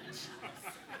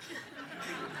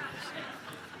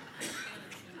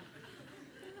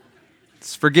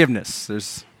 It's forgiveness.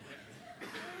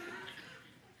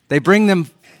 They bring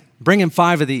him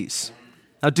 5 of these.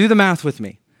 Now do the math with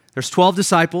me. There's 12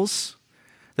 disciples.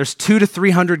 There's 200 to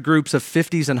 300 groups of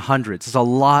 50s and 100s. It's a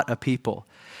lot of people.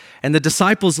 And the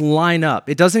disciples line up.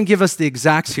 It doesn't give us the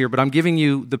exacts here, but I'm giving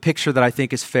you the picture that I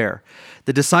think is fair.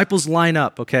 The disciples line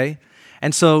up, okay?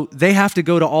 And so they have to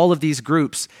go to all of these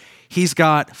groups. He's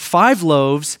got 5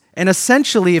 loaves, and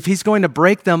essentially, if he's going to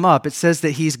break them up, it says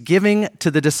that he's giving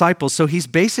to the disciples. So he's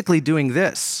basically doing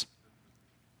this.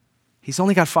 He's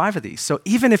only got 5 of these. So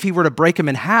even if he were to break them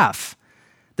in half,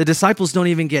 the disciples don't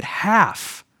even get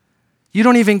half. You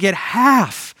don't even get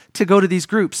half to go to these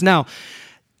groups. Now,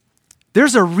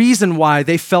 there's a reason why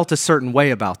they felt a certain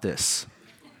way about this.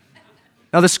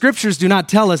 Now, the scriptures do not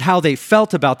tell us how they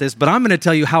felt about this, but I'm going to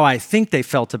tell you how I think they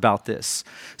felt about this.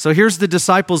 So here's the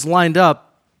disciples lined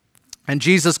up, and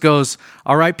Jesus goes,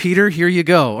 all right, Peter, here you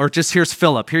go. Or just here's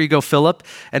Philip. Here you go, Philip.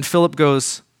 And Philip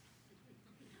goes,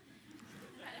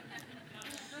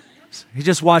 he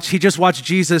just watched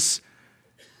Jesus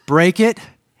break it.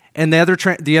 And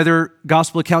the other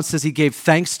gospel account says he gave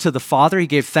thanks to the Father. He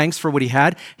gave thanks for what he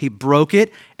had. He broke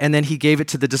it, and then he gave it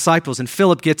to the disciples. And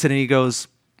Philip gets it, and he goes,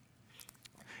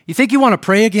 you think you want to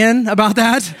pray again about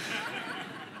that?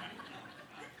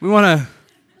 Let's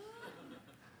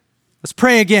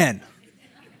pray again.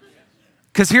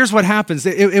 Because here's what happens.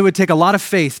 It would take a lot of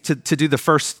faith to do the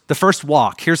first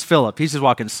walk. Here's Philip. He's just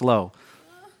walking slow.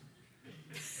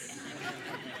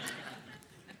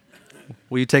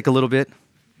 Will you take a little bit?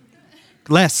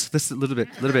 Less. This a little bit.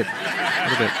 Maybe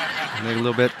a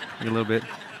little bit.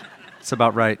 It's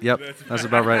about right. Yep, that's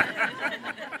about right.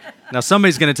 Now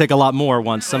somebody's going to take a lot more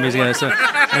once. Somebody's going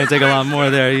to take a lot more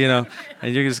there,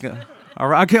 and you're just going, all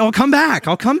right, okay, I'll come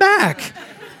back.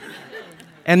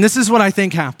 And this is what I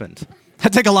think happened.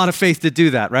 That take a lot of faith to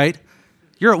do that, right?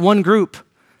 You're at one group.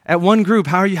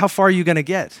 How far are you going to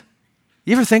get?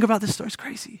 You ever think about this story? It's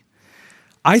crazy.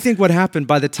 I think what happened,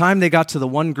 by the time they got to the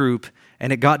one group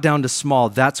and it got down to small,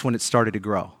 that's when it started to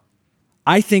grow.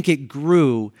 I think it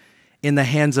grew in the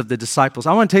hands of the disciples.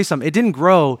 I want to tell you something. It didn't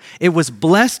grow. It was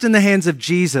blessed in the hands of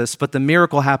Jesus, but the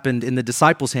miracle happened in the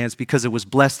disciples' hands because it was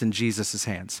blessed in Jesus'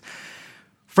 hands.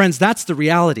 Friends, that's the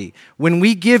reality. When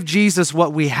we give Jesus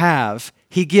what we have,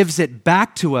 he gives it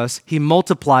back to us, he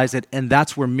multiplies it, and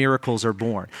that's where miracles are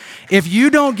born. If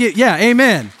you don't get,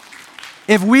 amen.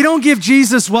 If we don't give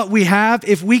Jesus what we have,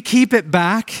 if we keep it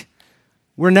back,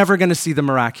 we're never going to see the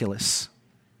miraculous.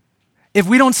 If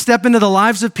we don't step into the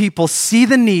lives of people, see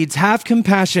the needs, have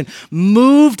compassion,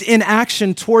 moved in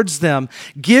action towards them,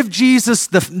 give Jesus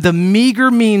the meager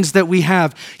means that we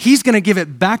have, he's going to give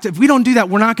it back. If we don't do that,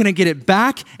 we're not going to get it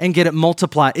back and get it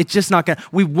multiplied. It's just not going to,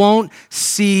 we won't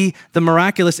see the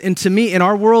miraculous. And to me, in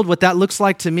our world, what that looks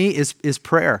like to me is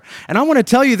prayer. And I want to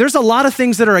tell you, there's a lot of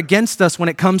things that are against us when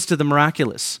it comes to the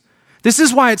miraculous. This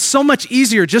is why it's so much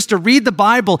easier just to read the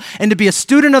Bible and to be a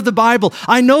student of the Bible.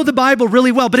 I know the Bible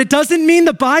really well, but it doesn't mean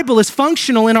the Bible is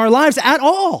functional in our lives at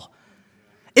all.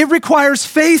 It requires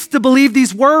faith to believe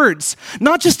these words,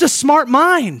 not just a smart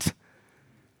mind.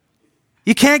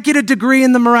 You can't get a degree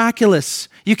in the miraculous.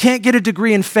 You can't get a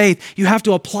degree in faith. You have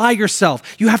to apply yourself.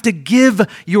 You have to give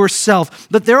yourself.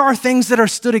 But there are things that are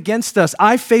stood against us.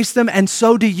 I face them, and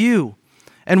so do you.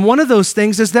 And one of those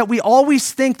things is that we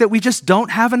always think that we just don't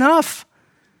have enough.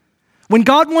 When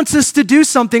God wants us to do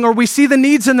something, or we see the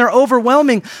needs and they're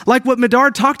overwhelming, like what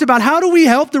Medard talked about, how do we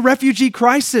help the refugee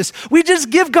crisis? We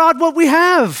just give God what we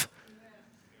have.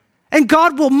 And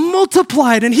God will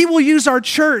multiply it, and he will use our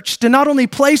church to not only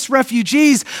place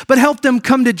refugees, but help them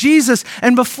come to Jesus.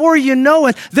 And before you know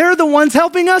it, they're the ones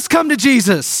helping us come to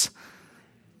Jesus.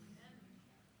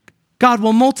 God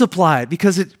will multiply it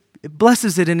because it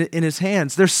blesses it in his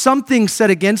hands. There's something set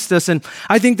against us, and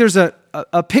I think there's a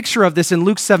picture of this in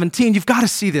Luke 17. You've got to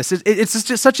see this. It's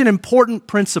just such an important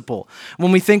principle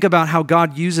when we think about how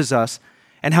God uses us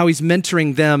and how he's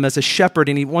mentoring them as a shepherd,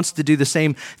 and he wants to do the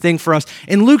same thing for us.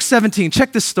 In Luke 17,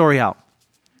 check this story out.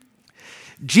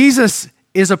 Jesus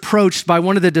is approached by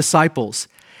one of the disciples,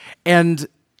 and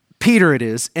Peter it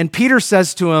is, and Peter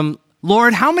says to him,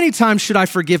 Lord, how many times should I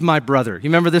forgive my brother?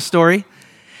 You remember this story?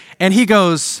 And he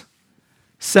goes,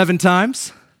 7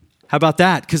 times? How about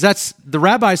that? Because that's, the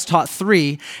rabbis taught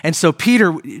 3. And so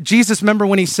Jesus, remember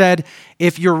when he said,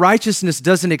 if your righteousness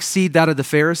doesn't exceed that of the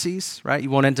Pharisees, right,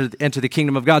 you won't enter the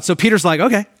kingdom of God. So Peter's like,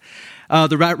 okay,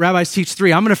 the rabbis teach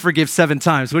 3. I'm going to forgive 7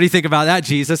 times. What do you think about that,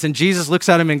 Jesus? And Jesus looks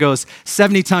at him and goes,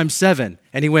 70 times 7.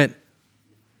 And he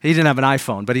didn't have an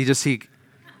iPhone, but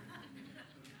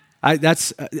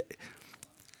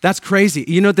that's crazy.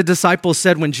 You know what the disciples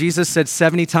said when Jesus said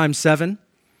 70 times 7?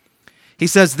 He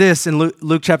says this in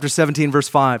Luke chapter 17, verse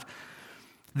 5.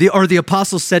 The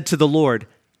apostles said to the Lord,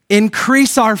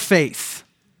 increase our faith.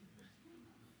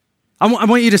 I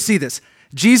want you to see this.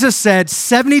 Jesus said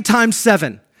 70 times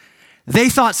 7. They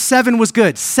thought 7 was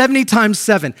good, 70 times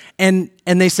 7. And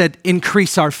they said,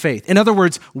 increase our faith. In other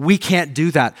words, we can't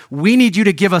do that. We need you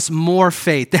to give us more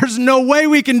faith. There's no way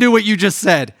we can do what you just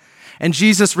said. And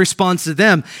Jesus responds to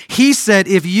them. He said,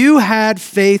 if you had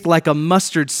faith like a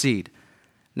mustard seed,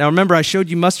 Now remember, I showed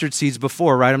you mustard seeds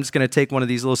before, right? I'm just going to take one of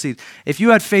these little seeds. If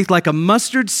you had faith like a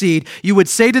mustard seed, you would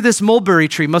say to this mulberry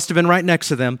tree, must have been right next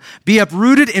to them, be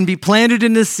uprooted and be planted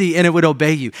in the sea, and it would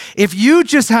obey you. If you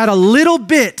just had a little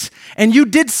bit and you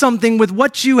did something with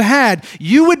what you had,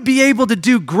 you would be able to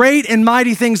do great and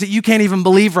mighty things that you can't even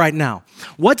believe right now.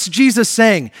 What's Jesus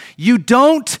saying? You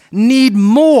don't need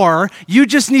more. You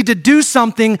just need to do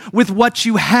something with what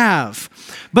you have.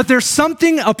 But there's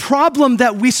a problem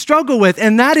that we struggle with,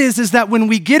 and that is that when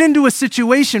we get into a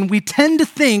situation, we tend to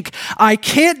think, I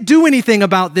can't do anything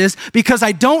about this because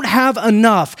I don't have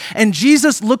enough. And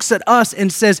Jesus looks at us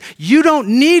and says, you don't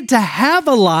need to have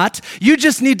a lot. You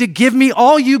just need to give me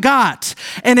all you got.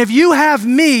 And if you have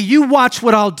me, you watch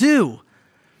what I'll do.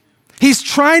 He's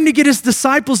trying to get his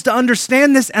disciples to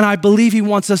understand this, and I believe he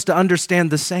wants us to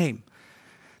understand the same.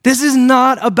 This is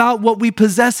not about what we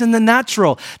possess in the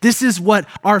natural. This is what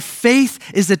our faith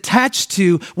is attached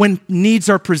to when needs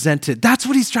are presented. That's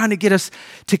what he's trying to get us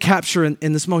to capture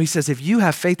in this moment. He says, if you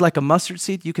have faith like a mustard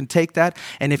seed, you can take that,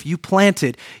 and if you plant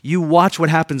it, you watch what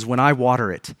happens when I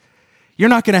water it. You're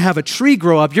not going to have a tree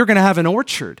grow up. You're going to have an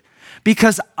orchard.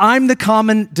 Because I'm the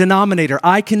common denominator.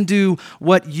 I can do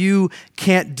what you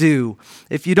can't do.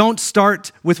 If you don't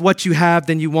start with what you have,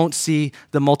 then you won't see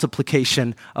the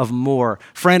multiplication of more.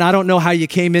 Friend, I don't know how you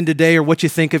came in today or what you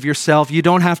think of yourself. You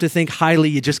don't have to think highly.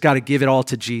 You just got to give it all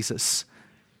to Jesus.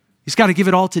 You just got to give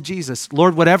it all to Jesus.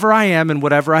 Lord, whatever I am and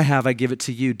whatever I have, I give it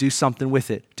to you. Do something with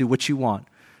it. Do what you want.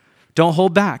 Don't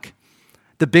hold back.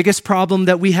 The biggest problem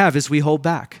that we have is we hold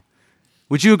back.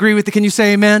 Would you agree with it? Can you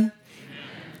say amen?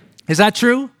 Is that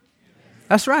true?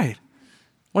 That's right.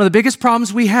 One of the biggest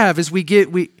problems we have is we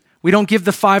don't give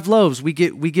the 5 loaves, we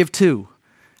give 2.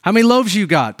 How many loaves you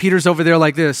got? Peter's over there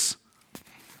like this.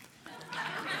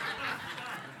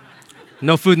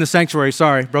 No food in the sanctuary,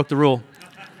 sorry, broke the rule.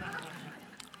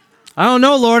 I don't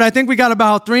know, Lord, I think we got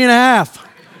about 3.5.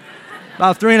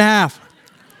 About 3.5.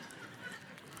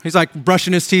 He's like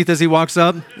brushing his teeth as he walks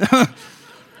up.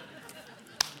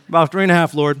 About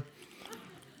 3.5, Lord.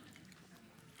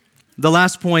 The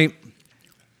last point,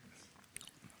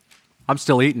 I'm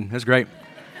still eating. That's great.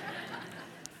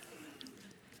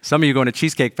 Some of you going to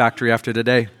Cheesecake Factory after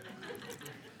today.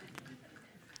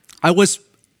 I was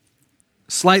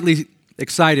slightly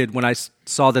excited when I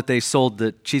saw that they sold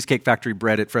the Cheesecake Factory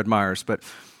bread at Fred Meyer's, but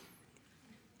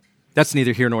that's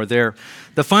neither here nor there.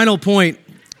 The final point,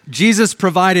 Jesus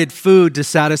provided food to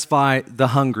satisfy the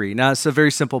hungry. Now, it's a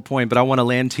very simple point, but I want to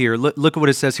land here. Look at what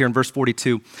it says here in verse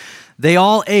 42. They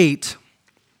all ate,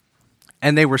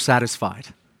 and they were satisfied.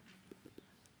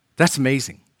 That's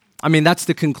amazing. I mean, that's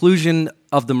the conclusion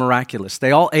of the miraculous.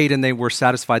 They all ate, and they were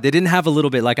satisfied. They didn't have a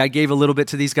little bit, like I gave a little bit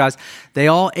to these guys. They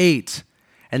all ate,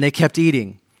 and they kept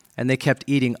eating,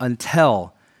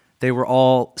 until they were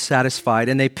all satisfied.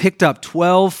 And they picked up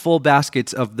 12 full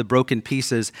baskets of the broken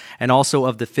pieces and also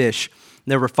of the fish.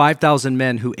 There were 5,000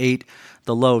 men who ate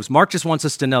the loaves. Mark just wants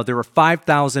us to know there were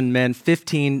 5,000 men,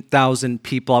 15,000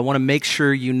 people. I want to make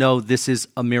sure you know this is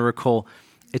a miracle.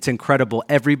 It's incredible.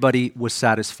 Everybody was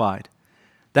satisfied.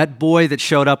 That boy that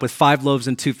showed up with 5 loaves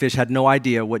and 2 fish had no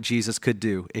idea what Jesus could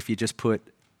do if you just put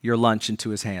your lunch into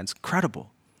his hands.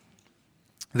 Incredible.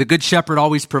 The Good Shepherd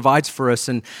always provides for us,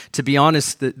 and to be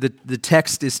honest, the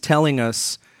text is telling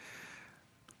us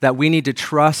that we need to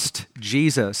trust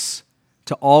Jesus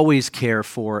to always care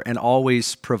for and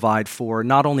always provide for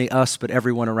not only us, but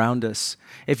everyone around us.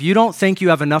 If you don't think you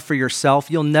have enough for yourself,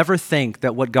 you'll never think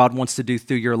that what God wants to do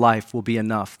through your life will be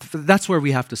enough. That's where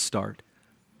we have to start.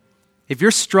 If you're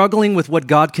struggling with what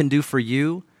God can do for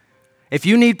you, if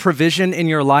you need provision in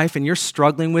your life and you're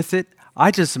struggling with it,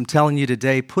 I just am telling you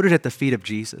today, put it at the feet of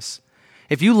Jesus.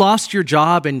 If you lost your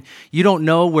job and you don't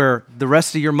know where the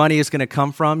rest of your money is going to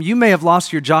come from, you may have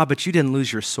lost your job, but you didn't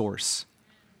lose your source.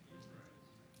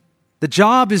 The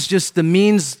job is just the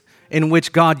means in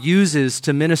which God uses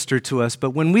to minister to us.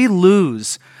 But when we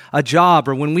lose a job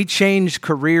or when we change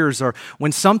careers or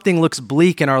when something looks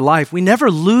bleak in our life, we never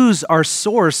lose our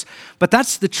source. But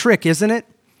that's the trick, isn't it?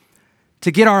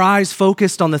 To get our eyes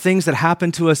focused on the things that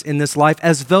happen to us in this life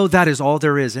as though that is all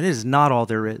there is. And it is not all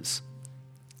there is.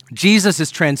 Jesus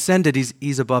is transcended.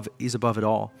 He's above it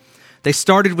all. They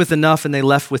started with enough and they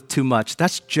left with too much.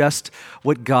 That's just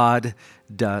what God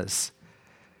does.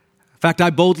 In fact,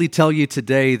 I boldly tell you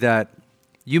today that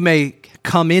you may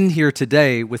come in here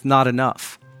today with not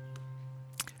enough.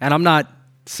 And I'm not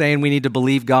saying we need to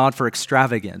believe God for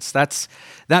extravagance. That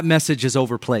message is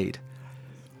overplayed.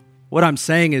 What I'm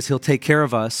saying is he'll take care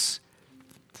of us.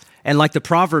 And like the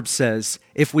proverb says,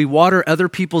 if we water other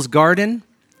people's garden,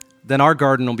 then our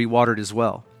garden will be watered as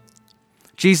well.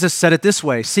 Jesus said it this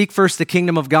way, seek first the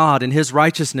kingdom of God and his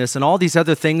righteousness, and all these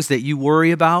other things that you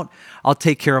worry about, I'll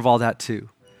take care of all that too.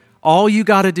 All you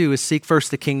got to do is seek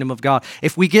first the kingdom of God.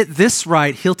 If we get this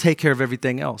right, he'll take care of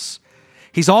everything else.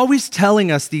 He's always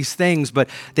telling us these things, but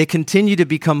they continue to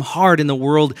become hard in the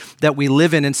world that we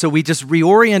live in. And so we just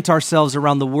reorient ourselves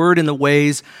around the word and the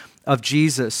ways of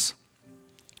Jesus.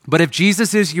 But if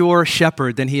Jesus is your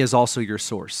shepherd, then he is also your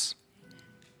source.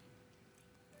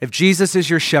 If Jesus is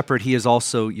your shepherd, he is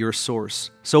also your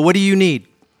source. So what do you need?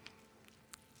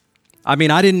 I mean,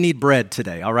 I didn't need bread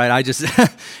today, all right?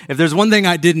 If there's one thing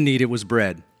I didn't need, it was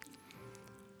bread.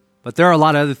 But there are a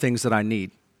lot of other things that I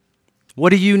need.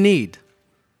 What do you need?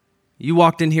 You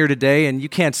walked in here today and you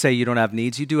can't say you don't have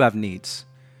needs. You do have needs.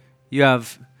 You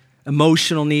have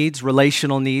emotional needs,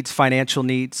 relational needs, financial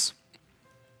needs.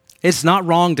 It's not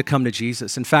wrong to come to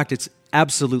Jesus. In fact, it's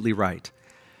absolutely right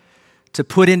to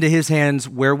put into his hands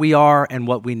where we are and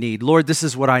what we need. Lord, this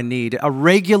is what I need. A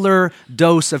regular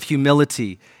dose of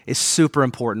humility is super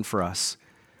important for us.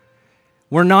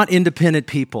 We're not independent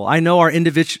people. I know our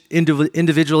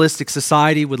individualistic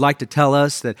society would like to tell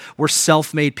us that we're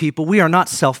self-made people. We are not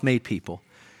self-made people.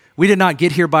 We did not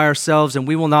get here by ourselves, and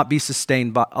we will not be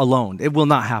sustained alone. It will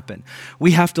not happen.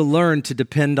 We have to learn to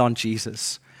depend on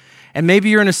Jesus. And maybe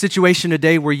you're in a situation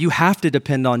today where you have to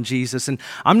depend on Jesus. And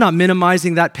I'm not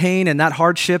minimizing that pain and that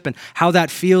hardship and how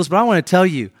that feels, but I want to tell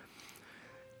you,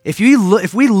 if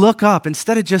we look up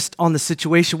instead of just on the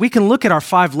situation, we can look at our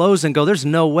 5 loaves and go, there's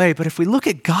no way. But if we look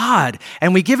at God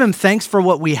and we give him thanks for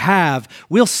what we have,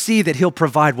 we'll see that he'll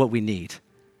provide what we need.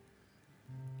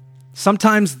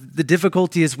 Sometimes the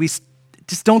difficulty is we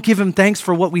just don't give him thanks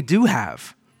for what we do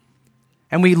have.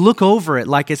 And we look over it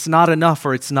like it's not enough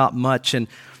or it's not much. And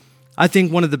I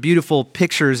think one of the beautiful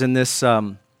pictures in this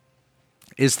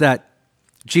is that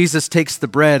Jesus takes the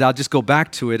bread. I'll just go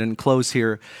back to it and close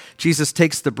here. Jesus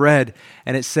takes the bread,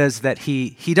 and it says that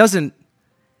he doesn't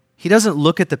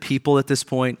look at the people at this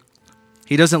point.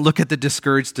 He doesn't look at the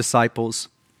discouraged disciples.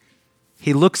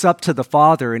 He looks up to the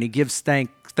Father, and he gives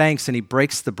thanks, and he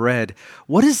breaks the bread.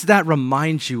 What does that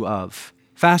remind you of?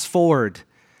 Fast forward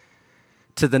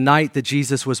to the night that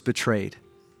Jesus was betrayed.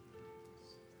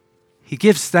 He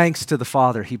gives thanks to the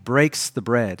Father. He breaks the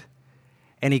bread,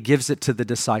 and he gives it to the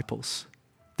disciples.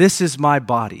 This is my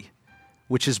body,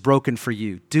 which is broken for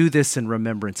you. Do this in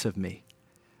remembrance of me.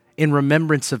 In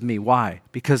remembrance of me. Why?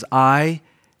 Because I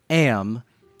am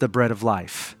the bread of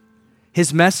life.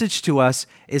 His message to us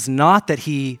is not that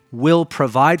he will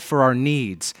provide for our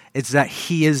needs. It's that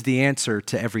he is the answer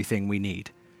to everything we need.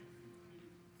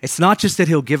 It's not just that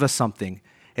he'll give us something.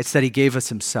 It's that he gave us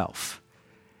himself.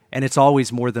 And it's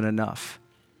always more than enough.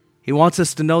 He wants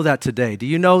us to know that today. Do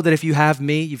you know that if you have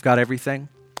me, you've got everything?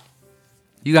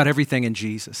 You got everything in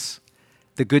Jesus,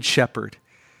 the Good Shepherd.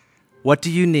 What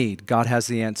do you need? God has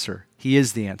the answer. He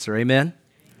is the answer. Amen?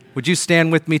 Would you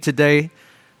stand with me today?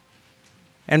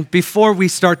 And before we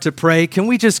start to pray, can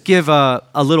we just give a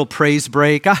little praise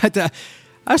break? I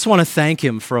just want to thank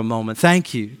him for a moment.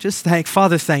 Thank you.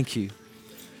 Father, thank you.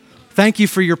 Thank you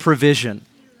for your provision.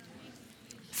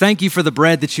 Thank you for the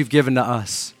bread that you've given to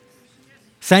us.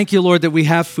 Thank you, Lord, that we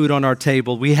have food on our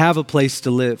table. We have a place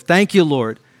to live. Thank you,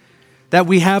 Lord, that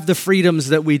we have the freedoms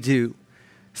that we do.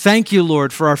 Thank you,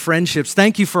 Lord, for our friendships.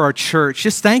 Thank you for our church.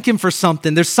 Just thank him for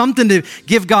something. There's something to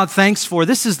give God thanks for.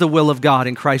 This is the will of God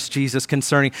in Christ Jesus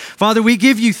concerning. Father, we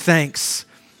give you thanks.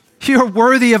 You're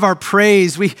worthy of our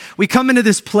praise. We come into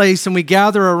this place and we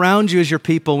gather around you as your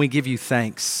people and we give you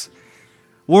thanks.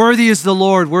 Worthy is the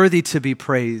Lord, worthy to be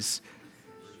praised.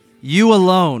 You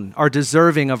alone are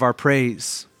deserving of our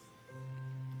praise.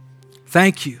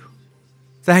 Thank you.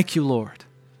 Thank you, Lord.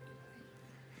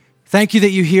 Thank you that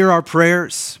you hear our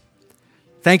prayers.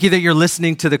 Thank you that you're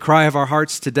listening to the cry of our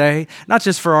hearts today, not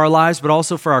just for our lives, but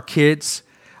also for our kids,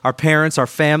 our parents, our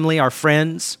family, our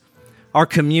friends, our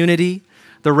community,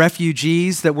 the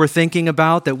refugees that we're thinking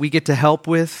about that we get to help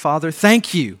with. Father,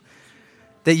 thank you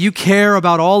that you care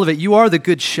about all of it. You are the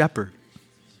Good Shepherd.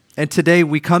 And today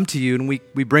we come to you and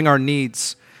we bring our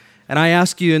needs. And I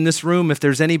ask you in this room if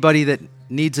there's anybody that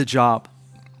needs a job,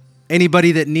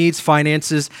 anybody that needs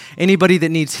finances, anybody that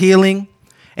needs healing,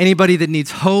 anybody that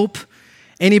needs hope,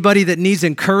 anybody that needs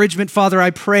encouragement. Father, I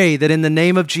pray that in the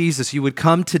name of Jesus, you would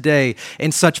come today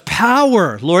in such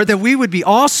power, Lord, that we would be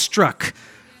awestruck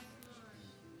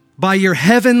by your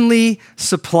heavenly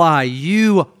supply.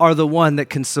 You are the one that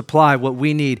can supply what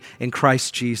we need in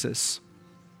Christ Jesus.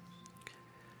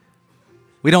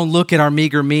 We don't look at our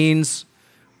meager means.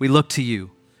 We look to you.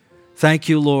 Thank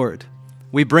you, Lord.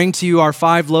 We bring to you our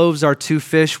 5 loaves, our 2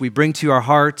 fish. We bring to you our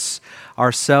hearts,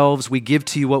 ourselves. We give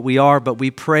to you what we are, but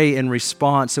we pray in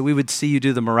response that we would see you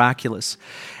do the miraculous.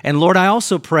 And Lord, I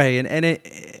also pray,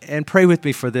 and pray with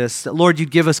me for this, that Lord,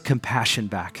 you'd give us compassion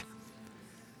back.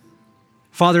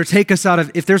 Father, take us out of,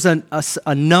 if there's a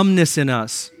numbness in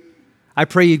us, I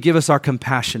pray you'd give us our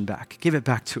compassion back. Give it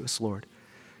back to us, Lord,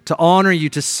 to honor you,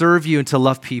 to serve you, and to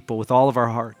love people with all of our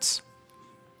hearts.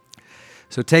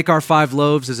 So take our 5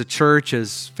 loaves as a church,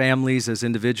 as families, as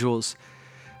individuals.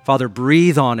 Father,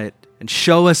 breathe on it and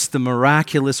show us the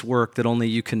miraculous work that only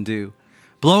you can do.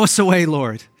 Blow us away,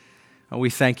 Lord. And we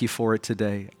thank you for it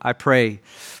today. I pray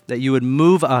that you would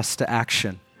move us to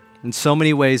action in so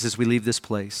many ways as we leave this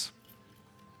place.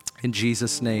 In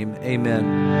Jesus' name,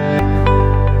 amen.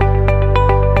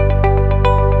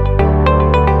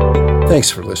 Thanks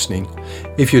for listening.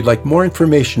 If you'd like more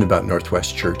information about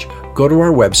Northwest Church, go to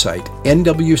our website,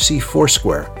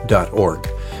 nwcfoursquare.org,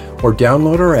 or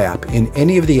download our app in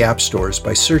any of the app stores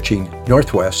by searching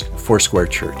Northwest Foursquare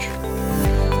Church.